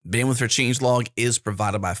Bandwidth for changelog is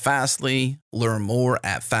provided by Fastly. Learn more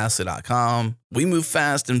at fastly.com. We move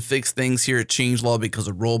fast and fix things here at changelog because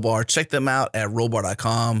of Rollbar. Check them out at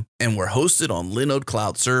rollbar.com. And we're hosted on Linode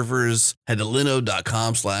Cloud servers. Head to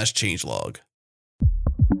linode.com/changelog.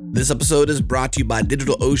 This episode is brought to you by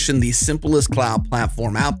DigitalOcean, the simplest cloud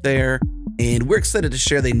platform out there. And we're excited to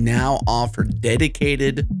share they now offer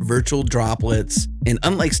dedicated virtual droplets. And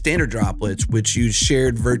unlike standard droplets, which use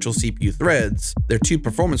shared virtual CPU threads, their two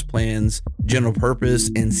performance plans, general purpose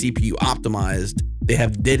and CPU optimized, they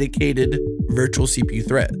have dedicated virtual CPU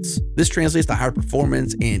threads. This translates to higher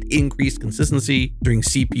performance and increased consistency during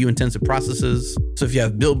CPU intensive processes. So if you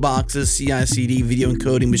have build boxes, CI/CD, video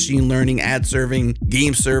encoding, machine learning, ad serving,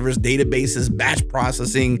 game servers, databases, batch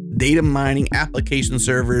processing, data mining, application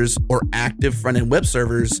servers, or active front-end web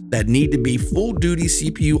servers that need to be full duty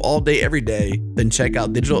CPU all day, every day, then check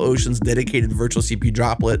out DigitalOcean's dedicated virtual CPU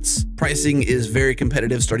droplets. Pricing is very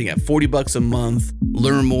competitive, starting at $40 a month.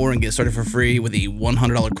 Learn more and get started for free with a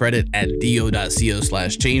 $100 credit at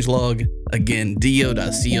do.co/changelog. Again,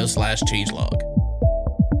 do.co/changelog.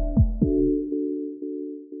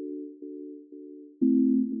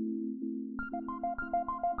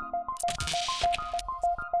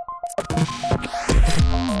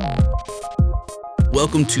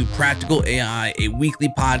 Welcome to Practical AI, a weekly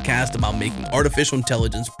podcast about making artificial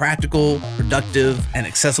intelligence practical, productive, and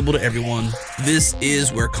accessible to everyone. This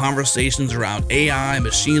is where conversations around AI,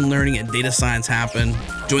 machine learning, and data science happen.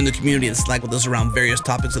 Join the community and Slack with us around various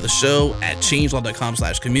topics of the show at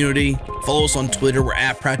changelog.com/community. Follow us on Twitter. We're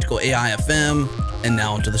at Practical AI FM. And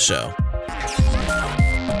now onto the show.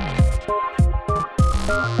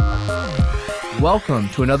 Welcome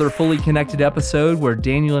to another fully connected episode where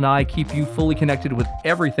Daniel and I keep you fully connected with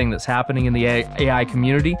everything that's happening in the AI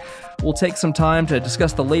community. We'll take some time to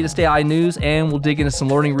discuss the latest AI news, and we'll dig into some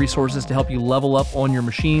learning resources to help you level up on your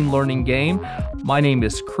machine learning game. My name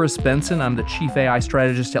is Chris Benson. I'm the Chief AI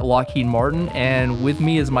Strategist at Lockheed Martin, and with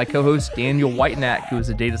me is my co-host Daniel Whitenack, who is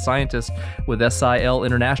a data scientist with SIL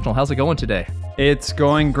International. How's it going today? It's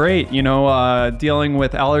going great. Dealing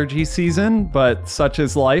with allergy season, but such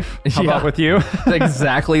is life. How about with you?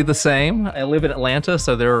 Exactly the same. I live in Atlanta,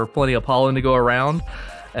 so there are plenty of pollen to go around.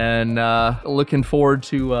 And looking forward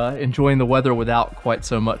to enjoying the weather without quite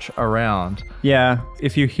so much around. Yeah,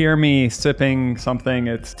 if you hear me sipping something,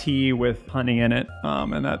 it's tea with honey in it,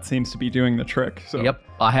 and that seems to be doing the trick. So. Yep,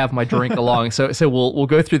 I have my drink along. So we'll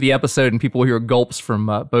go through the episode, and people will hear gulps from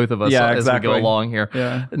both of us as we go along here.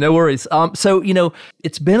 Yeah. No worries. So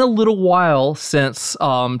it's been a little while since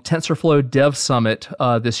TensorFlow Dev Summit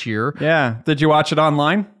this year. Yeah. Did you watch it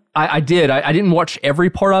online? I did. I didn't watch every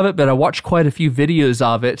part of it, but I watched quite a few videos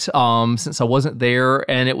of it since I wasn't there,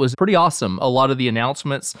 and it was pretty awesome. A lot of the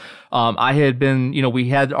announcements. I had been, we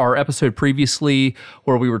had our episode previously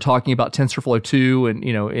where we were talking about TensorFlow 2 and,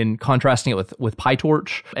 in contrasting it with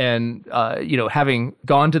PyTorch. And, having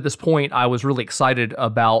gone to this point, I was really excited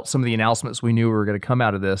about some of the announcements we knew were going to come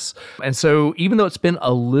out of this. And so even though it's been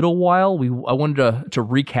a little while, I wanted to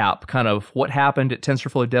recap kind of what happened at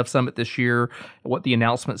TensorFlow Dev Summit this year, what the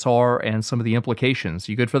announcements are, and some of the implications.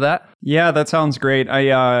 You good for that? Yeah, that sounds great.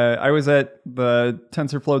 I was at the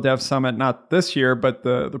TensorFlow Dev Summit, not this year, but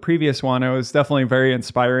the previous one. It was definitely very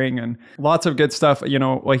inspiring and lots of good stuff.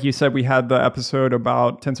 Like you said, we had the episode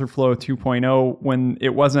about TensorFlow 2.0 when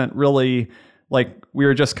it wasn't really like we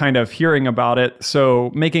were just kind of hearing about it. So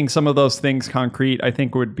making some of those things concrete, I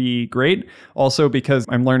think would be great. Also because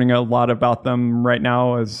I'm learning a lot about them right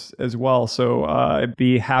now as well. So I'd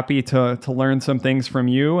be happy to learn some things from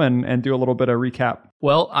you and do a little bit of recap.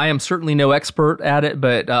 Well, I am certainly no expert at it,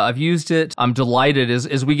 but I've used it. I'm delighted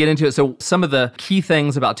as we get into it. So some of the key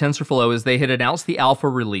things about TensorFlow is they had announced the alpha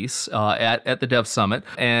release at the Dev Summit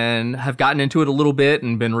and have gotten into it a little bit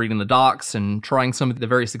and been reading the docs and trying some of the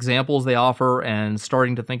various examples they offer and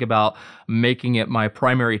starting to think about making it my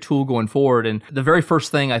primary tool going forward. And the very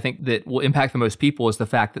first thing I think that will impact the most people is the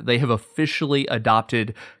fact that they have officially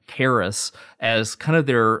adopted Keras as kind of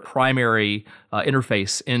their primary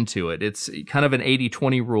interface into it. It's kind of an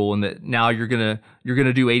 80-20 rule in that now you're gonna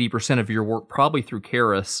do 80% of your work probably through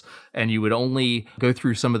Keras, and you would only go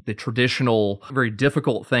through some of the traditional, very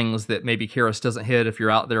difficult things that maybe Keras doesn't hit if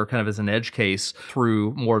you're out there kind of as an edge case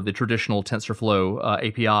through more of the traditional TensorFlow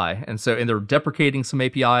API. And they're deprecating some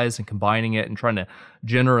APIs and combining it and trying to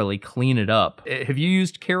generally clean it up. Have you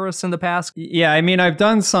used Keras in the past? Yeah, I mean, I've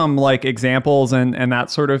done some like examples and that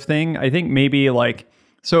sort of thing. I think maybe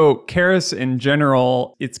so Keras in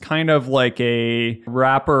general, it's kind of like a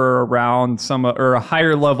wrapper around or a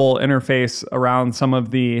higher level interface around some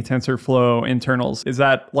of the TensorFlow internals. Is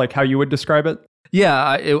that like how you would describe it? Yeah,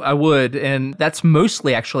 I would. And that's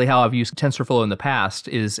mostly actually how I've used TensorFlow in the past,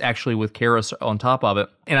 is actually with Keras on top of it.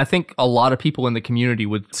 And I think a lot of people in the community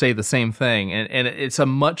would say the same thing. And it's a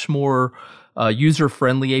much more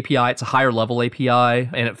user-friendly API. It's a higher level API,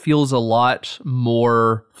 and it feels a lot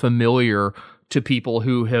more familiar to people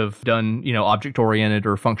who have done, object-oriented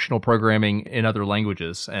or functional programming in other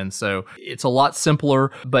languages. And so it's a lot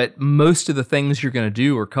simpler, but most of the things you're going to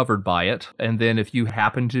do are covered by it. And then if you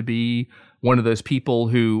happen to be one of those people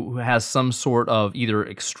who has some sort of either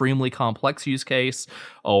extremely complex use case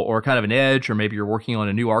or kind of an edge, or maybe you're working on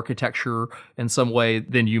a new architecture in some way,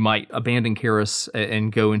 then you might abandon Keras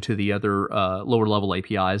and go into the other lower level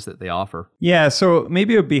APIs that they offer. Yeah, so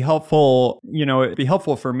maybe it would be helpful, it'd be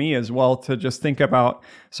helpful for me as well to just think about,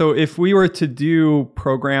 so if we were to do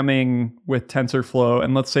programming with TensorFlow,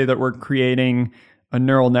 and let's say that we're creating a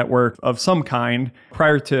neural network of some kind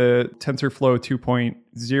prior to TensorFlow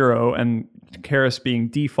 2.0 and Keras being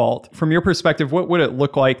default. From your perspective, what would it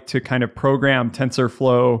look like to kind of program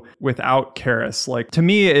TensorFlow without Keras? Like, to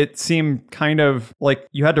me, it seemed kind of like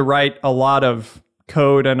you had to write a lot of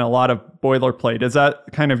code and a lot of boilerplate. Is that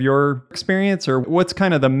kind of your experience, or what's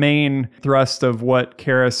kind of the main thrust of what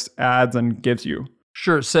Keras adds and gives you?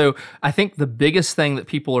 Sure. So I think the biggest thing that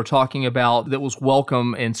people are talking about that was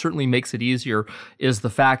welcome and certainly makes it easier is the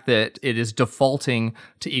fact that it is defaulting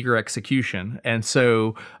to eager execution. And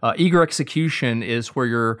so eager execution is where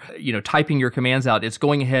you're, typing your commands out. It's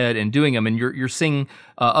going ahead and doing them, and you're seeing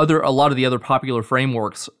a lot of the other popular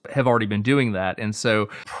frameworks have already been doing that. And so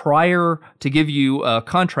to give you a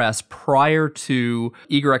contrast, prior to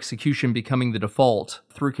eager execution becoming the default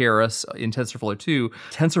through Keras in TensorFlow 2,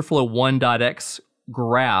 TensorFlow 1.x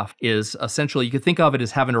graph is essentially, you could think of it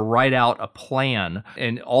as having to write out a plan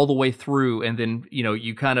and all the way through, and then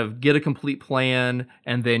you kind of get a complete plan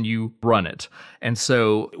and then you run it. And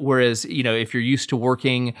so whereas if you're used to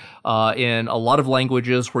working in a lot of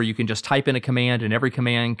languages where you can just type in a command and every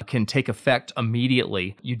command can take effect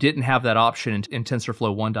immediately, you didn't have that option in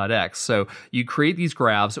TensorFlow 1.x. So you create these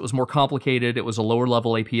graphs. It was more complicated. It was a lower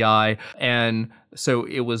level API, and so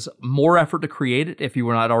it was more effort to create it if you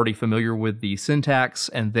were not already familiar with the syntax,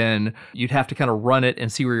 and then you'd have to kind of run it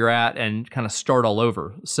and see where you're at and kind of start all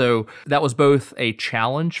over. So that was both a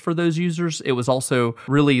challenge for those users. It was also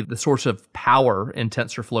really the source of power in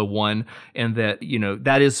TensorFlow 1, and that,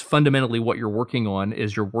 that is fundamentally what you're working on,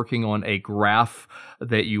 is you're working on a graph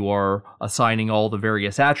that you are assigning all the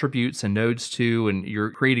various attributes and nodes to, and you're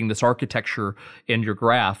creating this architecture in your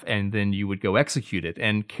graph, and then you would go execute it.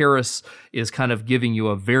 And Keras is kind of giving you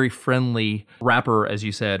a very friendly wrapper, as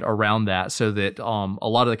you said, around that, so that a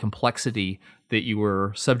lot of the complexity that you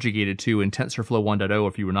were subjugated to in TensorFlow 1.0,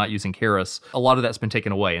 if you were not using Keras, a lot of that's been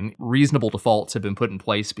taken away, and reasonable defaults have been put in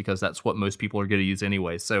place because that's what most people are going to use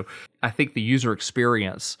anyway. So I think the user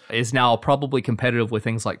experience is now probably competitive with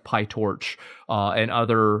things like PyTorch and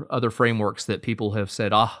other frameworks that people have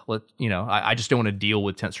said, I just don't want to deal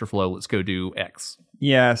with TensorFlow. Let's go do X.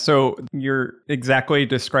 Yeah, so you're exactly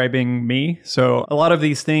describing me. So a lot of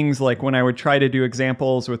these things, like when I would try to do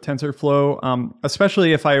examples with TensorFlow,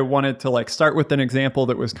 especially if I wanted to start with an example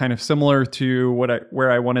that was kind of similar to where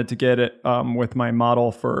I wanted to get it with my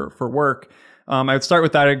model for work, I would start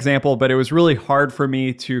with that example, but it was really hard for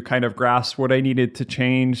me to kind of grasp what I needed to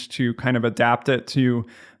change to kind of adapt it to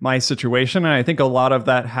my situation. And I think a lot of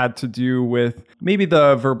that had to do with maybe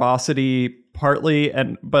the verbosity partly,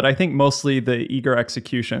 but I think mostly the eager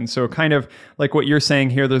execution. So kind of like what you're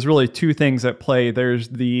saying here, there's really two things at play. There's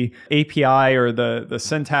the API or the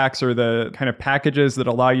syntax or the kind of packages that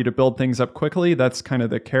allow you to build things up quickly. That's kind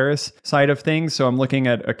of the Keras side of things. So I'm looking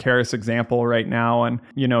at a Keras example right now, and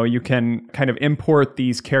you can kind of import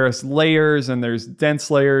these Keras layers, and there's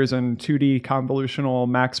dense layers and 2D convolutional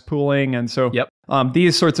max pooling. And so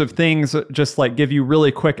these sorts of things just give you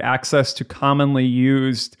really quick access to commonly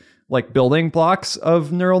used building blocks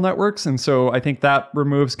of neural networks. And so I think that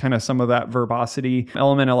removes kind of some of that verbosity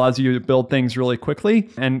element, allows you to build things really quickly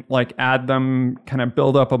and add them, kind of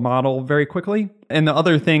build up a model very quickly. And the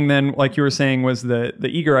other thing then, like you were saying, was the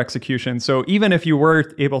eager execution. So even if you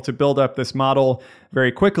were able to build up this model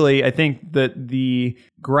very quickly, I think that the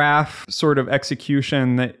graph sort of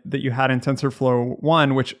execution that you had in TensorFlow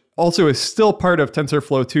 1, which also is still part of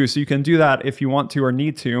TensorFlow 2, so you can do that if you want to or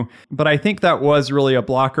need to. But I think that was really a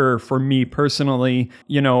blocker for me personally,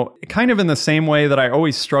 kind of in the same way that I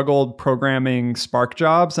always struggled programming Spark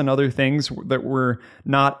jobs and other things that were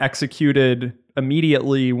not executed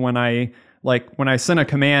immediately when I sent a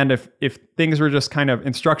command, if things were just kind of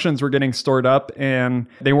instructions were getting stored up and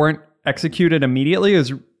they weren't executed immediately,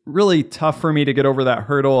 is really tough for me to get over that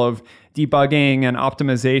hurdle of debugging and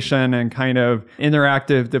optimization and kind of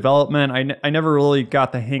interactive development. I never really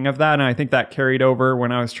got the hang of that, and I think that carried over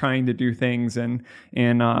when I was trying to do things in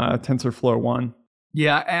TensorFlow 1.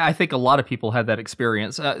 Yeah, I think a lot of people had that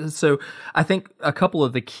experience. So I think a couple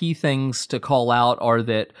of the key things to call out are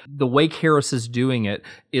that the way Keras is doing it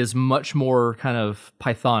is much more kind of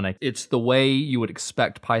Pythonic. It's the way you would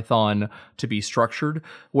expect Python to be structured,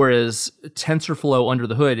 whereas TensorFlow under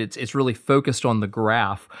the hood, it's really focused on the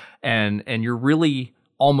graph, and you're really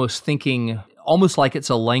almost thinking almost like it's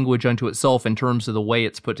a language unto itself in terms of the way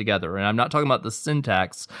it's put together. And I'm not talking about the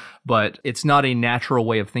syntax, but it's not a natural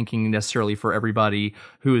way of thinking necessarily for everybody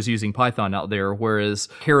who is using Python out there, whereas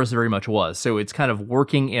Keras very much was. So it's kind of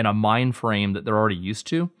working in a mind frame that they're already used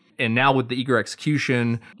to. And now with the eager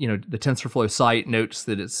execution, the TensorFlow site notes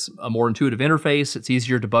that it's a more intuitive interface, it's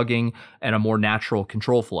easier debugging, and a more natural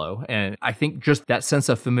control flow. And I think just that sense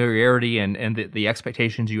of familiarity and the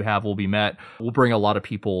expectations you have will be met will bring a lot of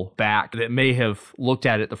people back that may have looked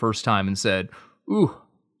at it the first time and said, ooh,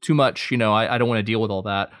 too much, I don't want to deal with all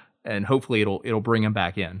that. And hopefully it'll bring them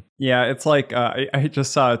back in. Yeah, it's like I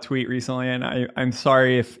just saw a tweet recently, and I'm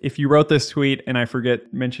sorry if you wrote this tweet and I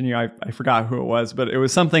mention you, I forgot who it was, but it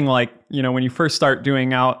was something like, when you first start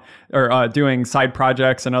doing doing side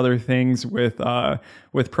projects and other things with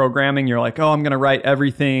programming, you're like, oh, I'm going to write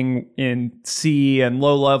everything in C and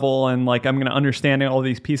low level, and like I'm going to understand all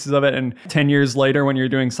these pieces of it. And 10 years later, when you're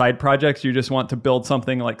doing side projects, you just want to build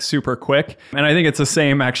something like super quick. And I think it's the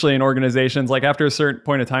same actually in organizations. Like after a certain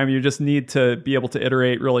point of time, you just need to be able to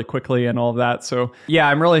iterate really quickly and all of that. So yeah,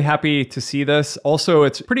 I'm really happy to see this. Also,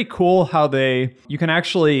 it's pretty cool how you can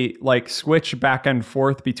actually like switch back and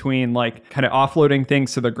forth between like kind of offloading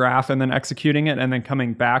things to the graph and then executing it and then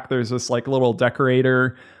coming back. There's this like little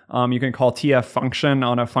decorator you can call TF function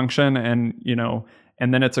on a function, and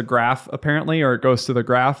and then it's a graph apparently, or it goes to the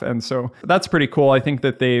graph. And so that's pretty cool. I think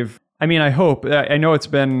that I know it's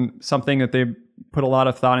been something that they've put a lot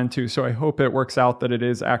of thought into. So I hope it works out that it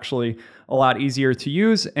is actually a lot easier to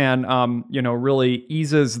use and, really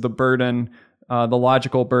eases the burden, the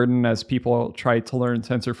logical burden as people try to learn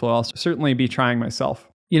TensorFlow. I'll certainly be trying myself.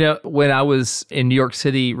 When I was in New York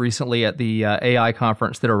City recently at the AI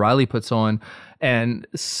conference that O'Reilly puts on, and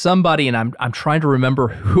somebody, and I'm trying to remember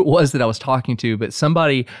who it was that I was talking to, but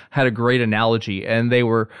somebody had a great analogy, and they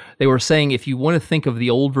were saying if you want to think of the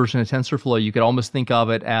old version of TensorFlow, you could almost think of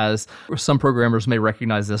it as, some programmers may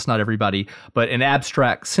recognize this, not everybody, but an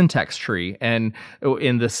abstract syntax tree, and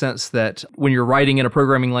in the sense that when you're writing in a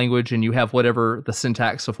programming language and you have whatever the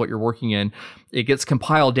syntax of what you're working in, it gets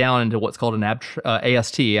compiled down into what's called an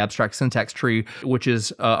AST, abstract syntax tree, which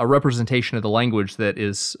is a representation of the language that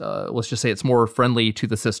is, let's just say it's more friendly to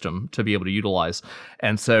the system to be able to utilize.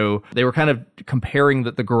 And so they were kind of comparing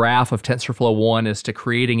that the graph of TensorFlow 1 is to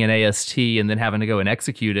creating an AST and then having to go and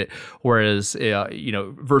execute it, whereas,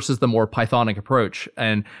 versus the more Pythonic approach.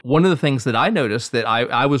 And one of the things that I noticed that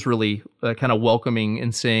I was really kind of welcoming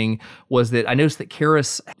and seeing was that I noticed that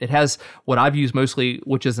Keras, it has what I've used mostly,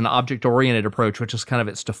 which is an object-oriented approach, which is kind of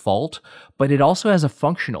its default, but it also has a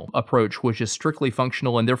functional approach, which is strictly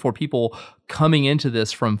functional, and therefore people coming into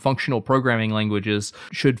this from functional programming languages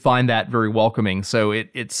should find that very welcoming. So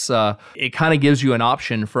it kind of gives you an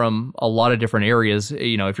option from a lot of different areas.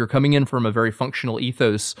 If you're coming in from a very functional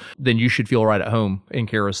ethos, then you should feel right at home in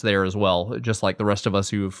Keras there as well, just like the rest of us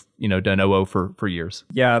who've done OO for years.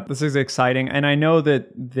 Yeah, this is exciting. And I know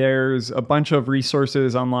that there's a bunch of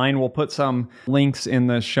resources online. We'll put some links in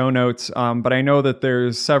the show notes, but I know that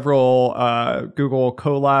there's several Google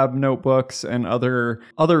Colab notebooks and other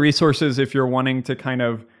resources if you're wanting to kind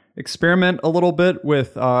of experiment a little bit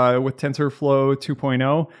with TensorFlow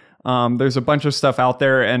 2.0. There's a bunch of stuff out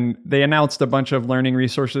there, and they announced a bunch of learning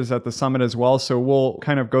resources at the summit as well. So we'll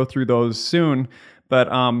kind of go through those soon. But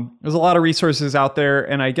there's a lot of resources out there.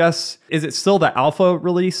 And I guess, is it still the alpha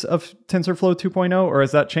release of TensorFlow 2.0, or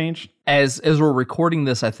has that changed? As we're recording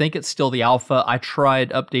this, I think it's still the alpha. I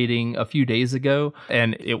tried updating a few days ago,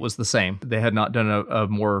 and it was the same. They had not done a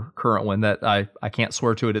more current one. That I can't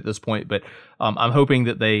swear to it at this point, but I'm hoping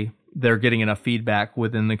that they're getting enough feedback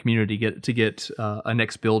within the community to get a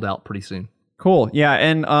next build out pretty soon. Cool. Yeah.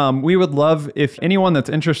 And we would love if anyone that's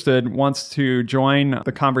interested wants to join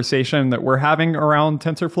the conversation that we're having around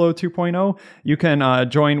TensorFlow 2.0, you can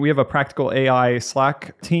join. We have a Practical AI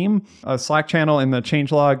Slack team, a Slack channel in the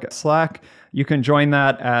changelog Slack. You can join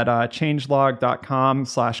that at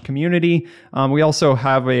changelog.com/community. We also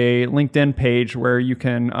have a LinkedIn page where you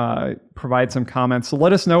can provide some comments. So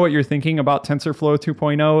let us know what you're thinking about TensorFlow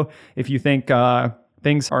 2.0. If you think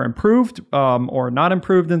things are improved or not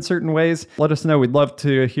improved in certain ways, let us know. We'd love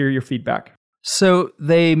to hear your feedback. So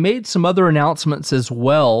they made some other announcements as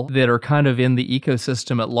well that are kind of in the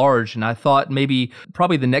ecosystem at large. And I thought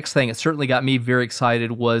probably the next thing, it certainly got me very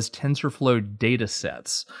excited, was TensorFlow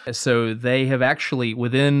Datasets. So they have actually,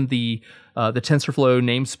 within the TensorFlow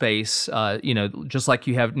namespace, just like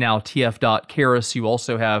you have now tf.keras, you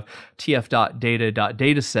also have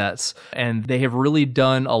tf.data.datasets. And they have really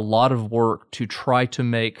done a lot of work to try to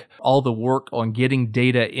make all the work on getting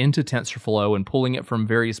data into TensorFlow and pulling it from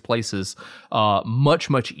various places much,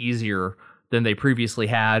 much easier than they previously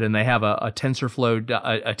had. And they have a TensorFlow,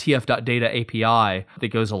 a tf.data API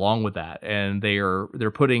that goes along with that. And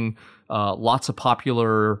they're putting lots of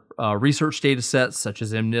popular research data sets such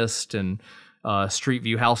as MNIST and Street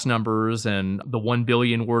View house numbers and the 1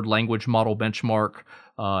 billion word language model benchmark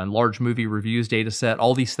and large movie reviews data set.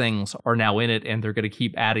 All these things are now in it, and they're going to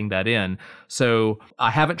keep adding that in. So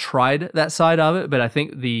I haven't tried that side of it, but I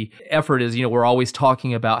think the effort is, we're always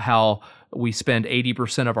talking about how we spend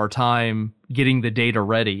 80% of our time getting the data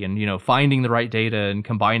ready and, finding the right data and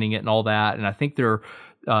combining it and all that. And I think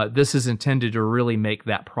this is intended to really make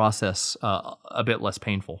that process a bit less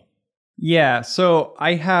painful. Yeah, so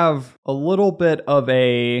I have a little bit of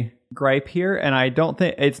a gripe here, and I don't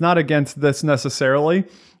think it's not against this necessarily.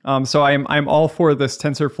 So I'm all for this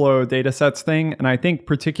TensorFlow datasets thing, and I think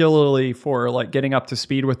particularly for like getting up to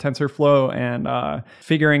speed with TensorFlow and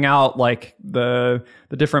figuring out like the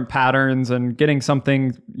different patterns and getting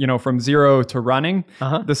something from zero to running.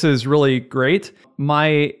 This is really great.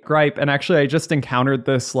 My gripe, and actually I just encountered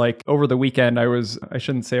this like over the weekend. I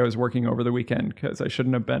shouldn't say I was working over the weekend because I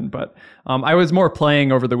shouldn't have been, but I was more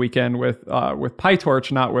playing over the weekend with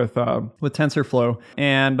PyTorch, not with TensorFlow,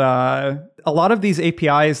 and a lot of these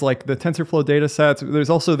APIs, like the TensorFlow datasets, there's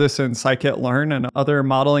also this in scikit-learn and other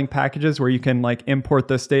modeling packages where you can like import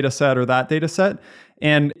this dataset or that dataset.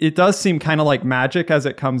 And it does seem kind of like magic as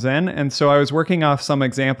it comes in. And so I was working off some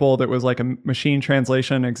example that was like a machine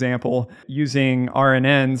translation example using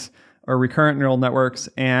RNNs or recurrent neural networks.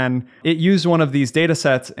 And it used one of these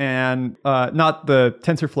datasets and not the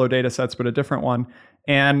TensorFlow datasets, but a different one.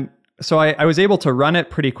 And so I was able to run it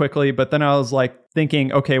pretty quickly, but then I was like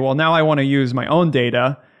thinking, okay, well, now I want to use my own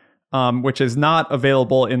data, which is not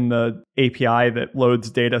available in the API that loads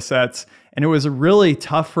data sets. And it was really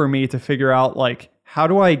tough for me to figure out, like, how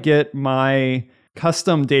do I get my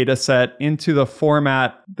custom data set into the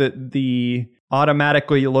format that the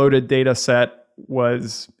automatically loaded data set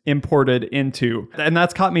was imported into? And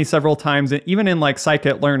that's caught me several times. Even in like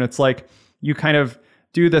scikit-learn, it's like you kind of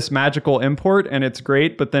do this magical import and it's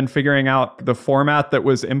great, but then figuring out the format that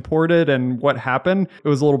was imported and what happened, it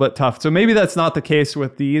was a little bit tough. So maybe that's not the case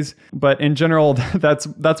with these, but in general,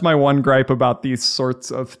 that's my one gripe about these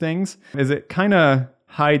sorts of things, is it kind of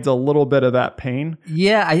hides a little bit of that pain.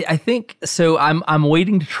 Yeah, I think so. I'm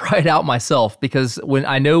waiting to try it out myself, because when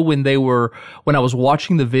I was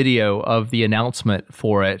watching the video of the announcement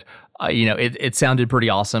for it, it sounded pretty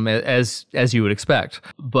awesome, as you would expect.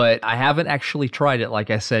 But I haven't actually tried it, like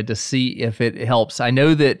I said, to see if it helps. I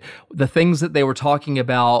know that the things that they were talking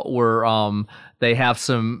about were they have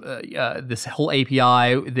some this whole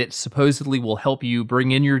API that supposedly will help you bring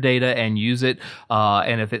in your data and use it.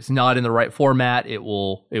 And if it's not in the right format, it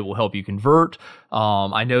will help you convert.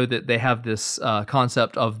 I know that they have this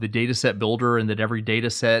concept of the dataset builder, and that every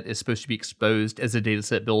dataset is supposed to be exposed as a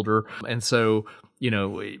dataset builder. And so,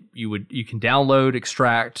 you can download,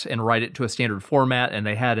 extract, and write it to a standard format. And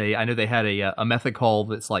I know they had a method call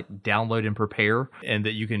that's like download and prepare, and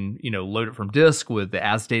that you can, load it from disk with the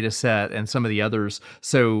as dataset and some of the others.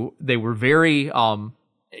 So they were very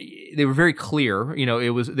very clear.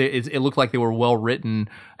 It looked like they were well written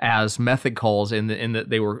as method calls, in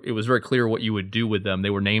that it was very clear what you would do with them.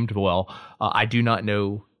 They were named well. I do not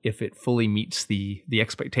know if it fully meets the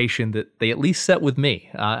expectation that they at least set with me.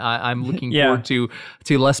 I'm looking forward to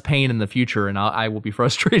less pain in the future, and I will be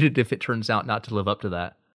frustrated if it turns out not to live up to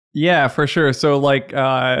that. Yeah, for sure. So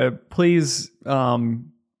please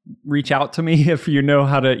reach out to me if you know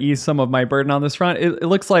how to ease some of my burden on this front. It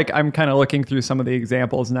looks like I'm kind of looking through some of the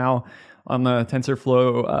examples now on the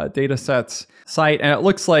TensorFlow datasets site, and it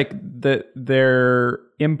looks like that they're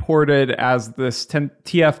imported as this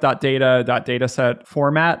tf.data.dataset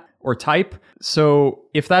format or type. So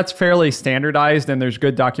if that's fairly standardized and there's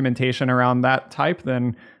good documentation around that type,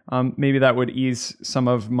 then maybe that would ease some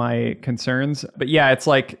of my concerns. But yeah, it's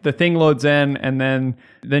like the thing loads in, and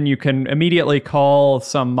then you can immediately call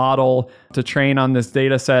some model to train on this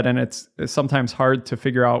data set, and it's sometimes hard to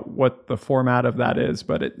figure out what the format of that is.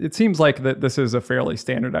 But it seems like that this is a fairly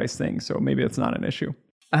standardized thing, so maybe it's not an issue.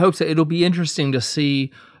 I hope so. It'll be interesting to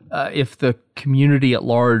see if the community at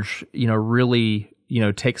large, really,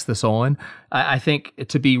 takes this on. I think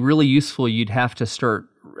to be really useful, you'd have to start,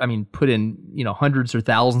 put in, hundreds or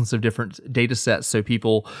thousands of different data sets so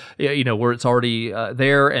people, where it's already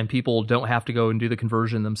there and people don't have to go and do the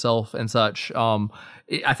conversion themselves and such.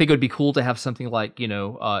 I think it would be cool to have something like,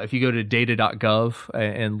 if you go to data.gov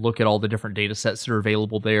and look at all the different data sets that are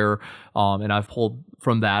available there, and I've pulled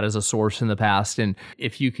from that as a source in the past. And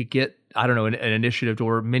if you could get, an initiative to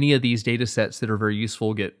where many of these data sets that are very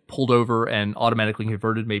useful get pulled over and automatically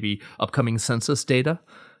converted, maybe upcoming census data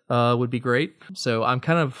would be great. So I'm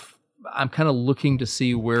kind of looking to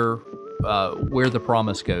see where the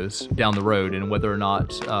promise goes down the road and whether or not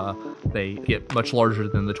they get much larger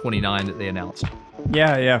than the 29 that they announced.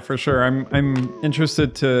 Yeah, for sure. I'm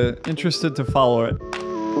interested to follow it.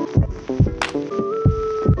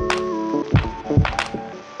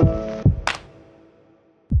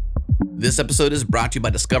 This episode is brought to you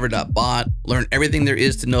by Discover.bot. Learn everything there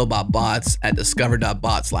is to know about bots at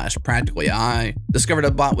discover.bot/practicalAI.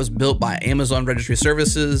 Discover.bot was built by Amazon Registry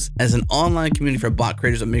Services as an online community for bot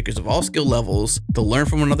creators and makers of all skill levels to learn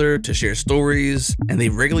from one another, to share stories, and they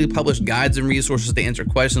regularly publish guides and resources to answer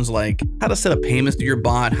questions like how to set up payments to your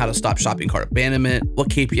bot, how to stop shopping cart abandonment, what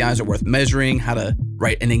KPIs are worth measuring, how to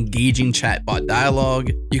write an engaging chatbot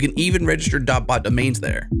dialogue. You can even register .bot domains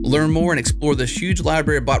there. Learn more and explore this huge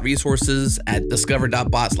library of bot resources at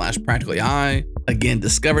discover.bot/practicalAI. Again,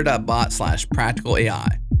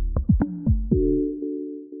 discover.bot/practicalAI.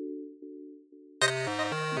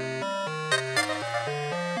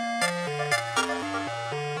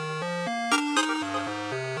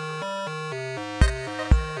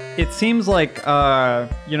 It seems like, there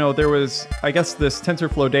was, I guess this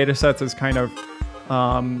TensorFlow Datasets is kind of,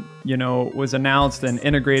 was announced and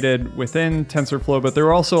integrated within TensorFlow, but there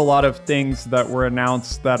were also a lot of things that were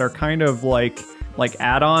announced that are kind of like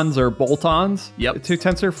add-ons or bolt-ons to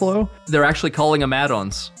TensorFlow. They're actually calling them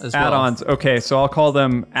add-ons as well. Add-ons. Okay, so I'll call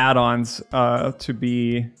them add-ons to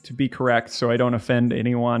be correct, so I don't offend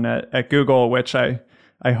anyone at Google, which I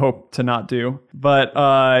hope to not do. But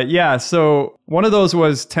so one of those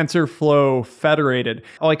was TensorFlow Federated.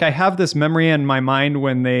 I have this memory in my mind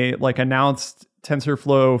when they announced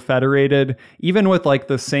TensorFlow Federated, even with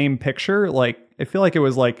the same picture. I feel like it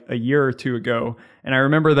was a year or two ago, and I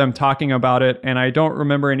remember them talking about it, and I don't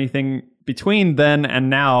remember anything between then and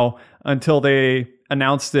now until they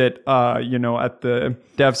announced it, at the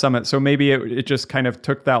Dev Summit. So maybe it just kind of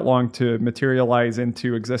took that long to materialize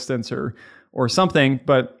into existence or something,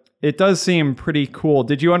 but it does seem pretty cool.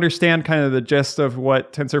 Did you understand kind of the gist of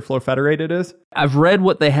what TensorFlow Federated is? I've read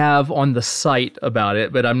what they have on the site about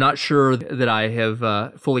it, but I'm not sure that I have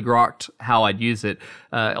fully grokked how I'd use it.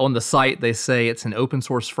 On the site, they say it's an open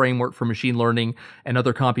source framework for machine learning and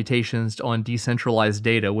other computations on decentralized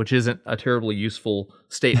data, which isn't a terribly useful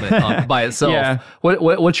statement by itself. Yeah.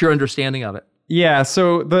 What's your understanding of it? Yeah,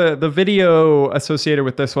 so the video associated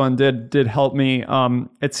with this one did help me.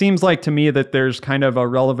 It seems like to me that there's kind of a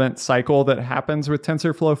relevant cycle that happens with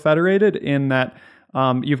TensorFlow Federated in that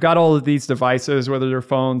you've got all of these devices, whether they're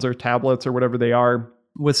phones or tablets or whatever they are,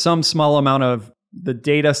 with some small amount of the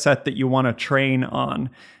data set that you want to train on.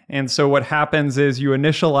 And so what happens is you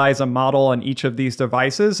initialize a model on each of these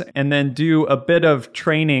devices and then do a bit of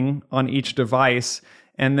training on each device.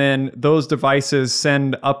 And then those devices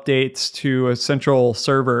send updates to a central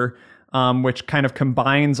server, which kind of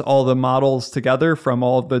combines all the models together from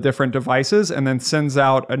all of the different devices and then sends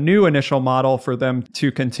out a new initial model for them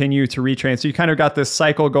to continue to retrain. So you kind of got this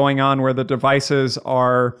cycle going on where the devices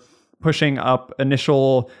are pushing up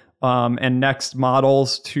initial and next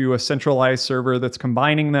models to a centralized server that's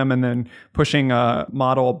combining them and then pushing a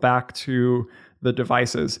model back to the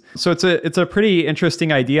devices. So it's a pretty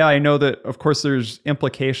interesting idea. I know that, of course, there's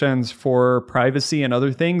implications for privacy and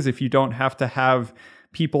other things. If you don't have to have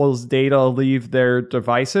people's data leave their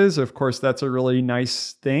devices, of course, that's a really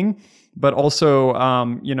nice thing. But also,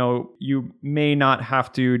 you may not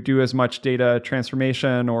have to do as much data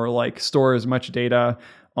transformation or store as much data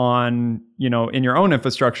on, in your own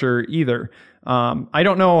infrastructure either. I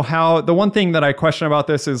don't know how, the one thing that I question about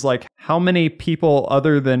this is how many people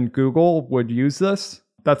other than Google would use this?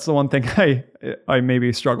 That's the one thing I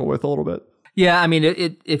maybe struggle with a little bit. Yeah,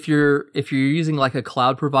 if you're using a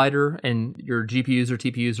cloud provider and your GPUs or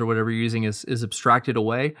TPUs or whatever you're using is abstracted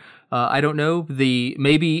away, I don't know.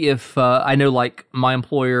 Maybe if I know my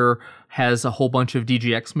employer has a whole bunch of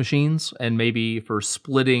DGX machines, and maybe for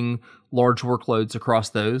splitting large workloads across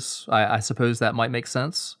those. I suppose that might make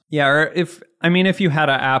sense. Yeah, or if you had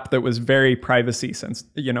an app that was very privacy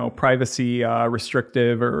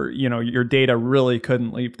restrictive, or your data really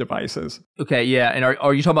couldn't leave devices. Okay, yeah, and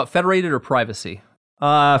are you talking about federated or privacy?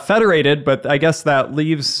 Federated, but I guess that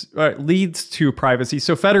leads to privacy.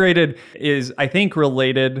 So federated is, I think,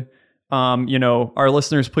 related. Our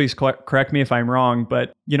listeners, please correct me if I'm wrong,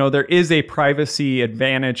 but there is a privacy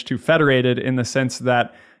advantage to federated in the sense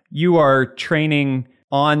that you are training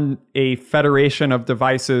on a federation of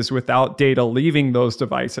devices without data leaving those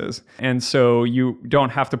devices. And so you don't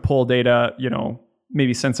have to pull data,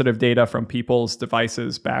 maybe sensitive data from people's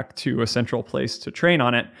devices back to a central place to train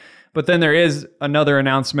on it. But then there is another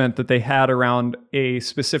announcement that they had around a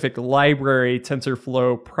specific library,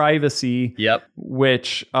 TensorFlow Privacy,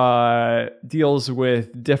 which deals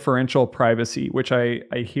with differential privacy, which I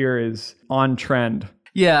hear is on trend.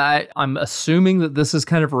 Yeah, I'm assuming that this is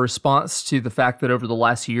kind of a response to the fact that over the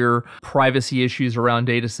last year, privacy issues around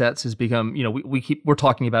data sets has become, we're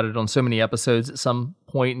talking about it on so many episodes at some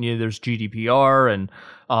point. And, there's GDPR,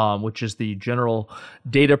 and which is the General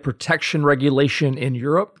Data Protection Regulation in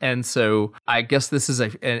Europe. And so I guess this is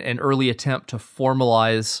an early attempt to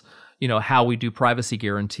formalize, how we do privacy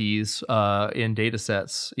guarantees in data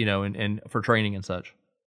sets, and for training and such.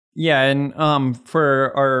 Yeah, and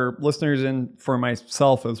for our listeners and for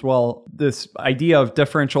myself as well, this idea of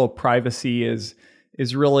differential privacy is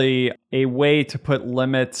really a way to put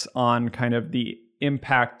limits on kind of the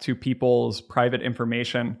impact to people's private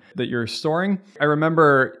information that you're storing. I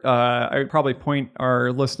remember I would probably point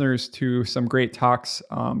our listeners to some great talks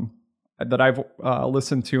that I've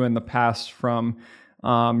listened to in the past from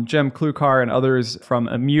Jim Klukar and others from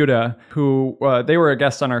Immuta, who they were a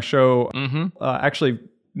guest on our show. Actually,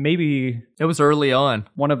 maybe it was early on,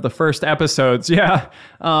 one of the first episodes. Yeah.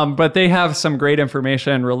 But they have some great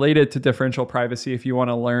information related to differential privacy if you want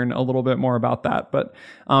to learn a little bit more about that. But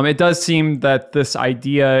it does seem that this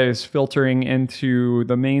idea is filtering into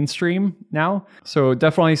the mainstream now. So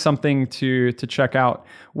definitely something to check out.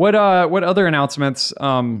 What other announcements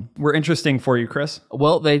were interesting for you, Chris?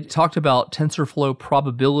 Well, they talked about TensorFlow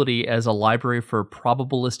Probability as a library for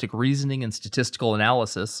probabilistic reasoning and statistical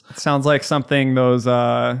analysis. It sounds like something those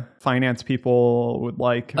finance people would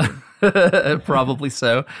like. Probably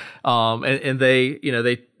so. And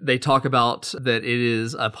they talk about that it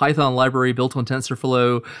is a Python library built on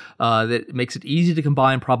TensorFlow that makes it easy to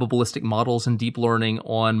combine probabilistic models and deep learning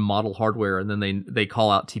on model hardware. And then they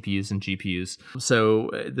call out TPUs and GPUs.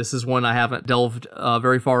 So this is one I haven't delved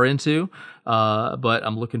very far into, but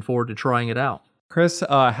I'm looking forward to trying it out. Chris,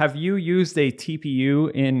 have you used a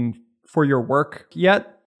TPU for your work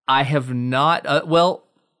yet? I have not.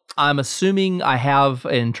 I'm assuming I have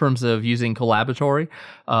in terms of using Collaboratory,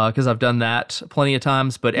 because I've done that plenty of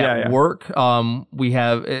times. But at work, we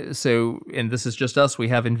have, and this is just us, we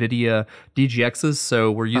have NVIDIA DGXs,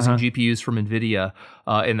 so we're using GPUs from NVIDIA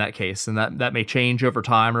in that case. And that may change over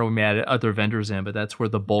time, or we may add other vendors in, but that's where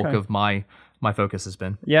the bulk of my focus has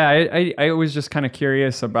been. Yeah, I was just kind of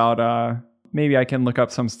curious about... maybe I can look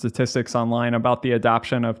up some statistics online about the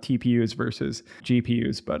adoption of TPUs versus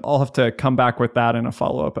GPUs, but I'll have to come back with that in a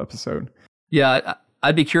follow-up episode. Yeah,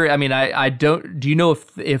 I'd be curious. I mean, I don't. Do you know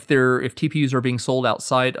if TPUs are being sold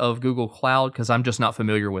outside of Google Cloud? Because I'm just not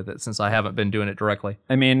familiar with it since I haven't been doing it directly.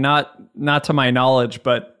 I mean, not to my knowledge,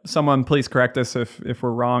 but someone please correct us if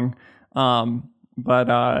we're wrong.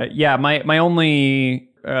 Yeah, my only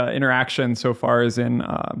interaction so far is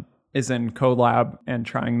in Colab and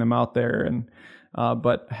trying them out there, and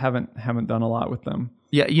but haven't done a lot with them.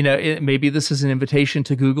 Yeah, maybe this is an invitation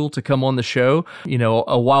to Google to come on the show.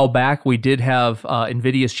 A while back we did have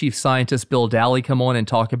NVIDIA's chief scientist Bill Dally come on and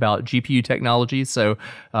talk about GPU technology. So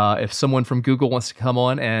if someone from Google wants to come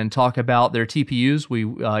on and talk about their TPUs,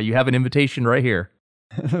 you have an invitation right here.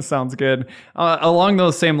 Sounds good. Along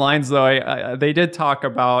those same lines, though, they did talk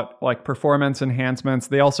about like performance enhancements.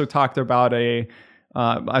 They also talked about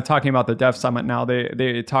I'm talking about the Dev Summit now.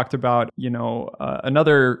 They talked about,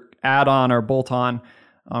 another add-on or bolt-on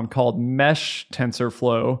called Mesh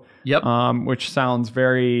TensorFlow, which sounds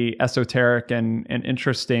very esoteric and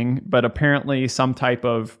interesting, but apparently some type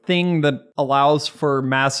of thing that allows for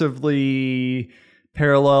massively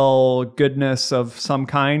parallel goodness of some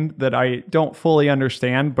kind that I don't fully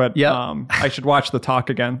understand, but I should watch the talk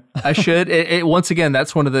again. I should. Once again,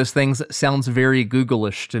 that's one of those things that sounds very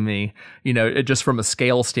Google-ish to me, just from a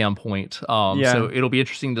scale standpoint. So it'll be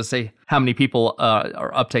interesting to see how many people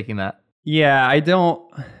are uptaking that. Yeah,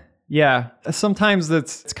 sometimes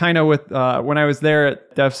it's kind of with, when I was there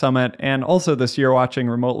at Dev Summit and also this year watching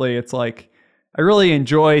remotely, it's like, I really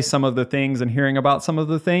enjoy some of the things and hearing about some of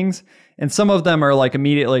the things. And some of them are like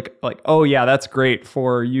immediately like, oh yeah, that's great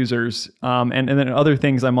for users. And then other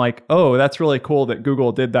things I'm like, oh, that's really cool that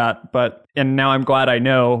Google did that. And now I'm glad I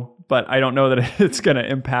know, but I don't know that it's going to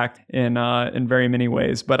impact in very many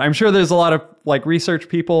ways. But I'm sure there's a lot of like research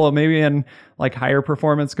people, maybe in like higher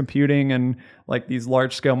performance computing and like these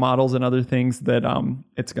large scale models and other things that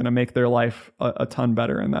it's going to make their life a ton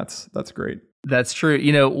better. And that's great. That's true.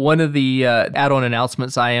 You know, one of the add-on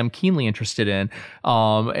announcements I am keenly interested in,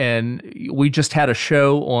 and we just had a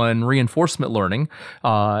show on reinforcement learning,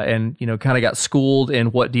 and, you know, kind of got schooled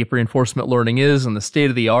in what deep reinforcement learning is and the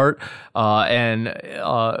state of the art,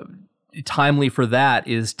 timely for that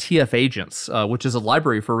is TF Agents, which is a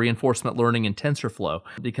library for reinforcement learning in TensorFlow.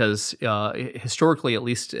 Because historically, at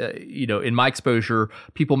least, you know, in my exposure,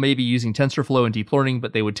 people may be using TensorFlow in deep learning,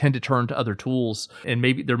 but they would tend to turn to other tools. And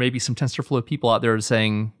maybe there may be some TensorFlow people out there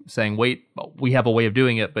saying, wait, we have a way of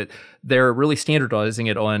doing it, but they're really standardizing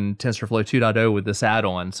it on TensorFlow 2.0 with this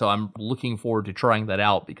add-on. So I'm looking forward to trying that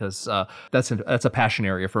out, because that's a passion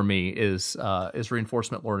area for me is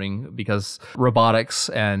reinforcement learning, because robotics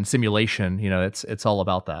and simulation, you know, it's all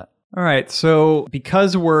about that. All right. So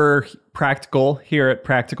because we're practical here at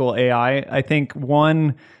Practical AI, I think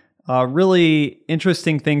one really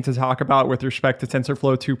interesting thing to talk about with respect to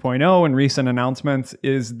TensorFlow 2.0 and recent announcements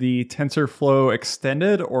is the TensorFlow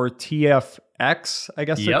Extended, or TFX, I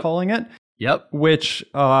guess they're calling it. Yep. Which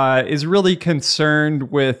is really concerned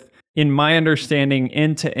with, in my understanding,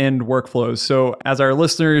 end-to-end workflows. So as our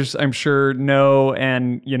listeners, I'm sure know,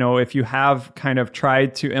 and you know, if you have kind of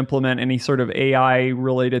tried to implement any sort of AI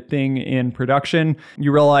related thing in production,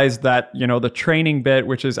 you realize that, you know, the training bit,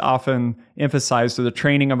 which is often emphasized, so the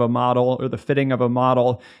training of a model or the fitting of a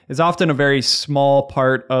model, is often a very small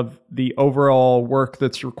part of the overall work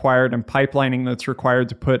that's required and pipelining that's required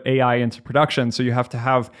to put AI into production. So you have to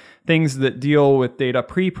have things that deal with data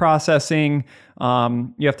pre-processing.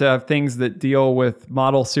 You have to have things that deal with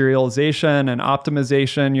model serialization and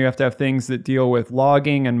optimization. You have to have things that deal with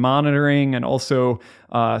logging and monitoring, and also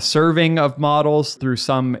serving of models through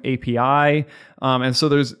some API. And so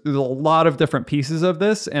there's a lot of different pieces of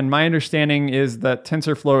this. And my understanding is that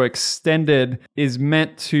TensorFlow Extended is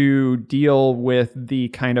meant to deal with the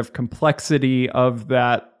kind of complexity of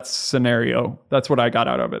that scenario. That's what I got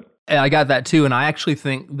out of it. I got that too, and I actually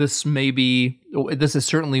think this is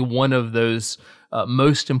certainly one of those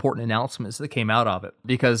most important announcements that came out of it.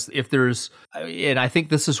 Because and I think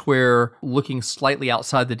this is where looking slightly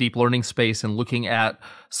outside the deep learning space and looking at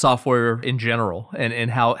software in general and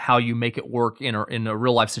how you make it work in a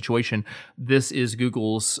real life situation, this is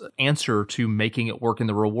Google's answer to making it work in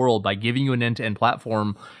the real world by giving you an end-to-end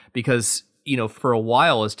platform. Because, you know, for a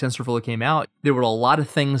while as TensorFlow came out, there were a lot of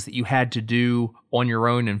things that you had to do on your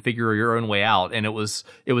own and figure your own way out. And it was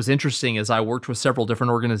interesting, as I worked with several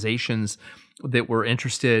different organizations that were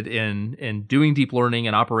interested in doing deep learning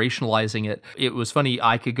and operationalizing it. It was funny,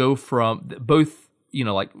 I could go from both, you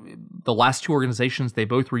know, like the last two organizations, they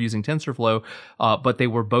both were using TensorFlow, but they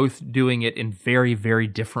were both doing it in very, very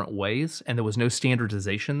different ways, and there was no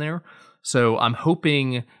standardization there. So I'm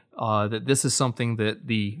hoping that this is something that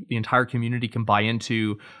the entire community can buy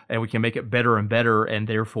into, and we can make it better and better, and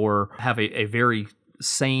therefore have a very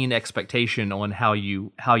sane expectation on how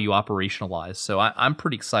you operationalize. So I'm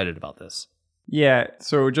pretty excited about this. Yeah.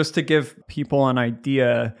 So just to give people an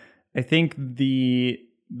idea, I think the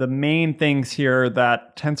main things here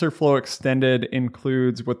that TensorFlow Extended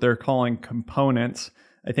includes what they're calling components.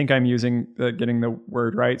 I think I'm getting the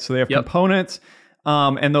word right. So they have components.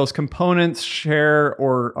 And those components share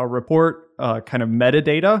or report kind of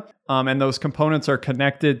metadata. And those components are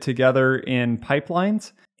connected together in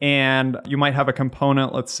pipelines. And you might have a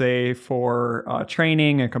component, let's say, for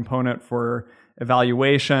training, a component for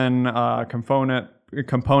evaluation, a component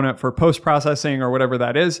for post-processing, or whatever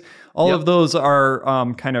that is. All of those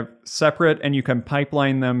are kind of separate, and you can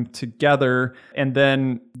pipeline them together. And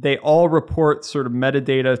then they all report sort of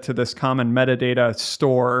metadata to this common metadata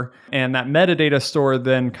store. And that metadata store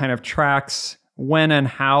then kind of tracks when and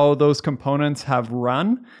how those components have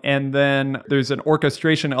run. And then there's an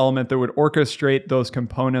orchestration element that would orchestrate those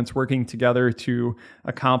components working together to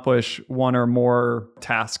accomplish one or more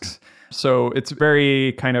tasks. So it's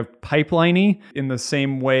very kind of pipeline-y in the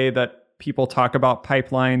same way that people talk about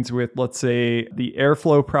pipelines with, let's say, the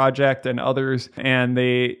Airflow project and others. And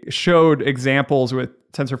they showed examples with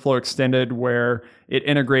TensorFlow Extended where it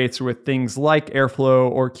integrates with things like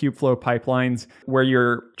Airflow or Kubeflow pipelines, where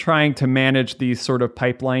you're trying to manage these sort of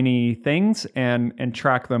pipeline-y things and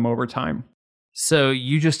track them over time. So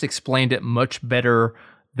you just explained it much better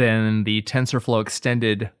than the TensorFlow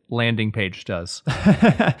extended landing page does.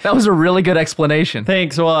 That was a really good explanation.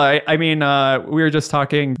 Thanks. Well, I mean, we were just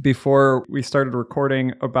talking before we started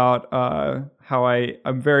recording about how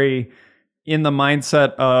I'm very in the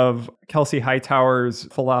mindset of Kelsey Hightower's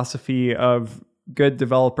philosophy of good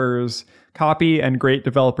developers copy and great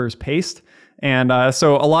developers paste. And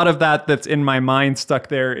so a lot of that's in my mind stuck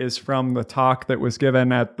there is from the talk that was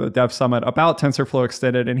given at the Dev Summit about TensorFlow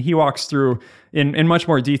Extended. And he walks through in much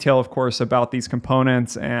more detail, of course, about these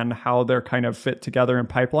components and how they're kind of fit together in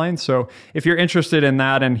pipelines. So if you're interested in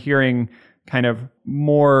that and hearing kind of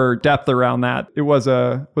more depth around that, it was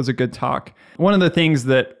a good talk. One of the things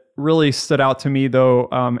that really stood out to me though,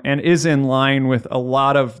 and is in line with a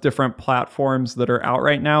lot of different platforms that are out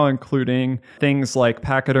right now, including things like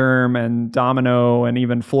Pachyderm and Domino and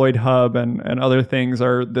even Floyd Hub and other things,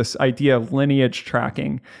 are this idea of lineage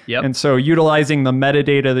tracking. Yep. And so utilizing the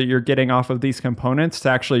metadata that you're getting off of these components to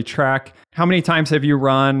actually track how many times have you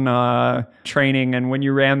run training, and when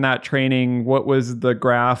you ran that training, what was the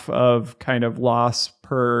graph of kind of loss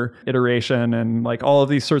per iteration, and like all of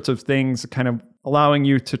these sorts of things, kind of allowing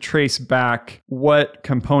you to trace back what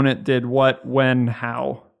component did what, when,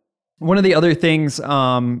 how. One of the other things,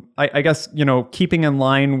 I guess, keeping in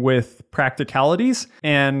line with practicalities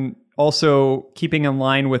and also keeping in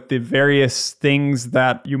line with the various things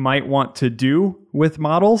that you might want to do with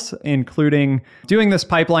models, including doing this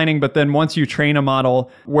pipelining, but then once you train a model,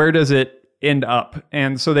 where does it end up?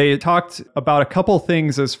 And so they talked about a couple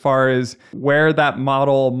things as far as where that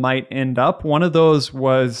model might end up. One of those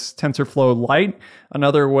was TensorFlow Lite.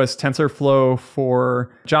 Another was TensorFlow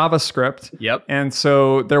for JavaScript. Yep. And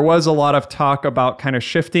so there was a lot of talk about kind of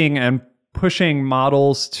shifting and pushing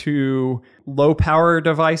models to low power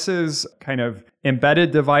devices, kind of embedded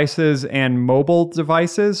devices and mobile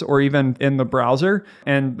devices, or even in the browser.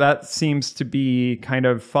 And that seems to be kind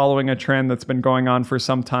of following a trend that's been going on for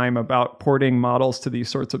some time about porting models to these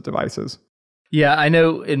sorts of devices. Yeah, I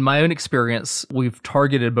know in my own experience, we've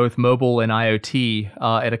targeted both mobile and IoT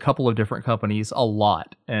at a couple of different companies a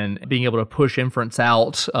lot. And being able to push inference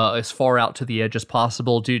out as far out to the edge as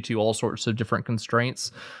possible due to all sorts of different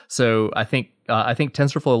constraints. So I think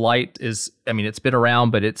TensorFlow Lite is, it's been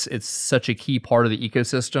around, but it's such a key part of the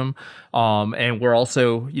ecosystem. And we're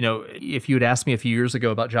also, if you had asked me a few years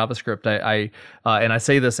ago about JavaScript, and I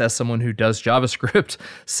say this as someone who does JavaScript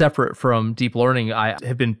separate from deep learning, I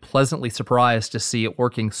have been pleasantly surprised to see it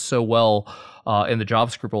working so well in the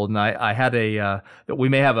JavaScript world. And I had we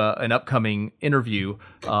may have an upcoming interview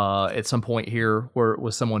at some point here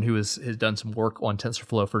with someone who has done some work on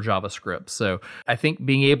TensorFlow for JavaScript. So I think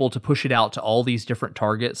being able to push it out to all these different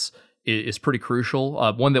targets is pretty crucial.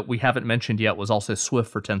 One that we haven't mentioned yet was also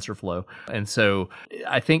Swift for TensorFlow. And so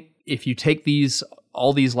I think if you take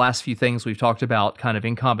all these last few things we've talked about kind of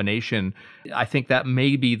in combination, I think that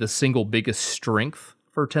may be the single biggest strength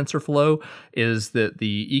for TensorFlow, is that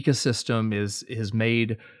the ecosystem is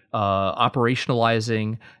made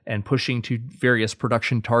operationalizing and pushing to various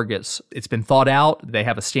production targets. It's been thought out. They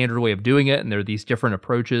have a standard way of doing it, and there are these different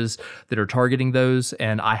approaches that are targeting those.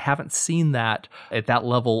 And I haven't seen that at that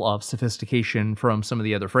level of sophistication from some of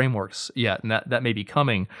the other frameworks yet, and that may be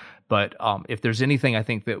coming. But if there's anything I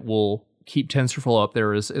think that will keep TensorFlow up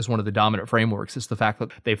there is one of the dominant frameworks, it's the fact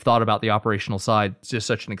that they've thought about the operational side to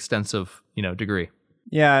such an extensive degree.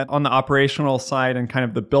 Yeah, on the operational side and kind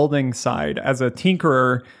of the building side, as a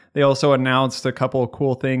tinkerer, they also announced a couple of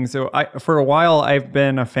cool things. So for a while, I've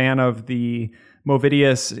been a fan of the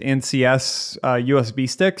Movidius NCS USB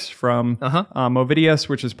sticks from Movidius,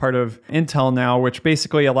 which is part of Intel now, which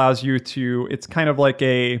basically allows you to, it's kind of like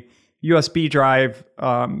a USB drive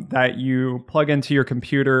that you plug into your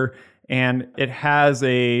computer, and it has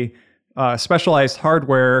a specialized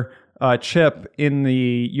hardware chip in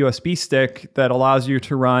the USB stick that allows you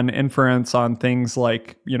to run inference on things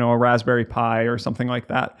like, a Raspberry Pi or something like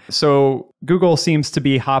that. So Google seems to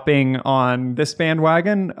be hopping on this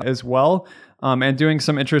bandwagon as well, and doing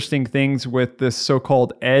some interesting things with this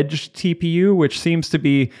so-called Edge TPU, which seems to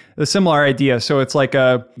be a similar idea. So it's like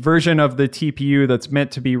a version of the TPU that's meant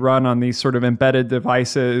to be run on these sort of embedded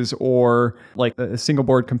devices or like a single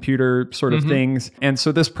board computer sort of things. And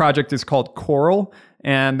so this project is called Coral.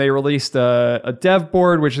 And they released a dev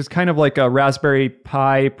board, which is kind of like a Raspberry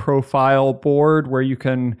Pi profile board where you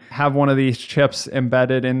can have one of these chips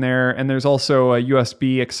embedded in there. And there's also a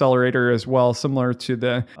USB accelerator as well, similar to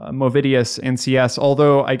the Movidius NCS,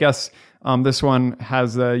 although I guess this one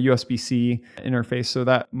has a USB-C interface, so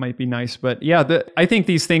that might be nice. But yeah, I think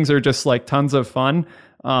these things are just like tons of fun.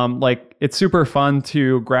 Like it's super fun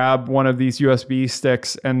to grab one of these USB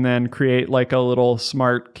sticks and then create like a little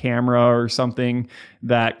smart camera or something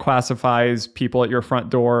that classifies people at your front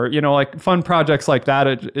door. Like fun projects like that.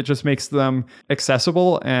 It just makes them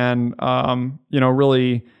accessible and,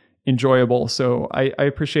 really enjoyable. So I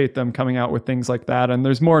appreciate them coming out with things like that. And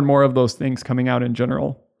there's more and more of those things coming out in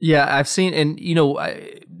general. Yeah, I've seen, and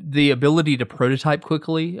the ability to prototype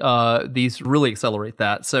quickly, these really accelerate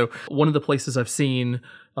that. So one of the places I've seen,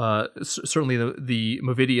 certainly the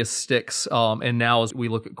Movidius sticks, and now as we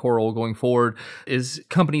look at Coral going forward, is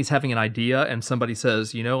companies having an idea and somebody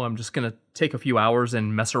says, I'm just going to take a few hours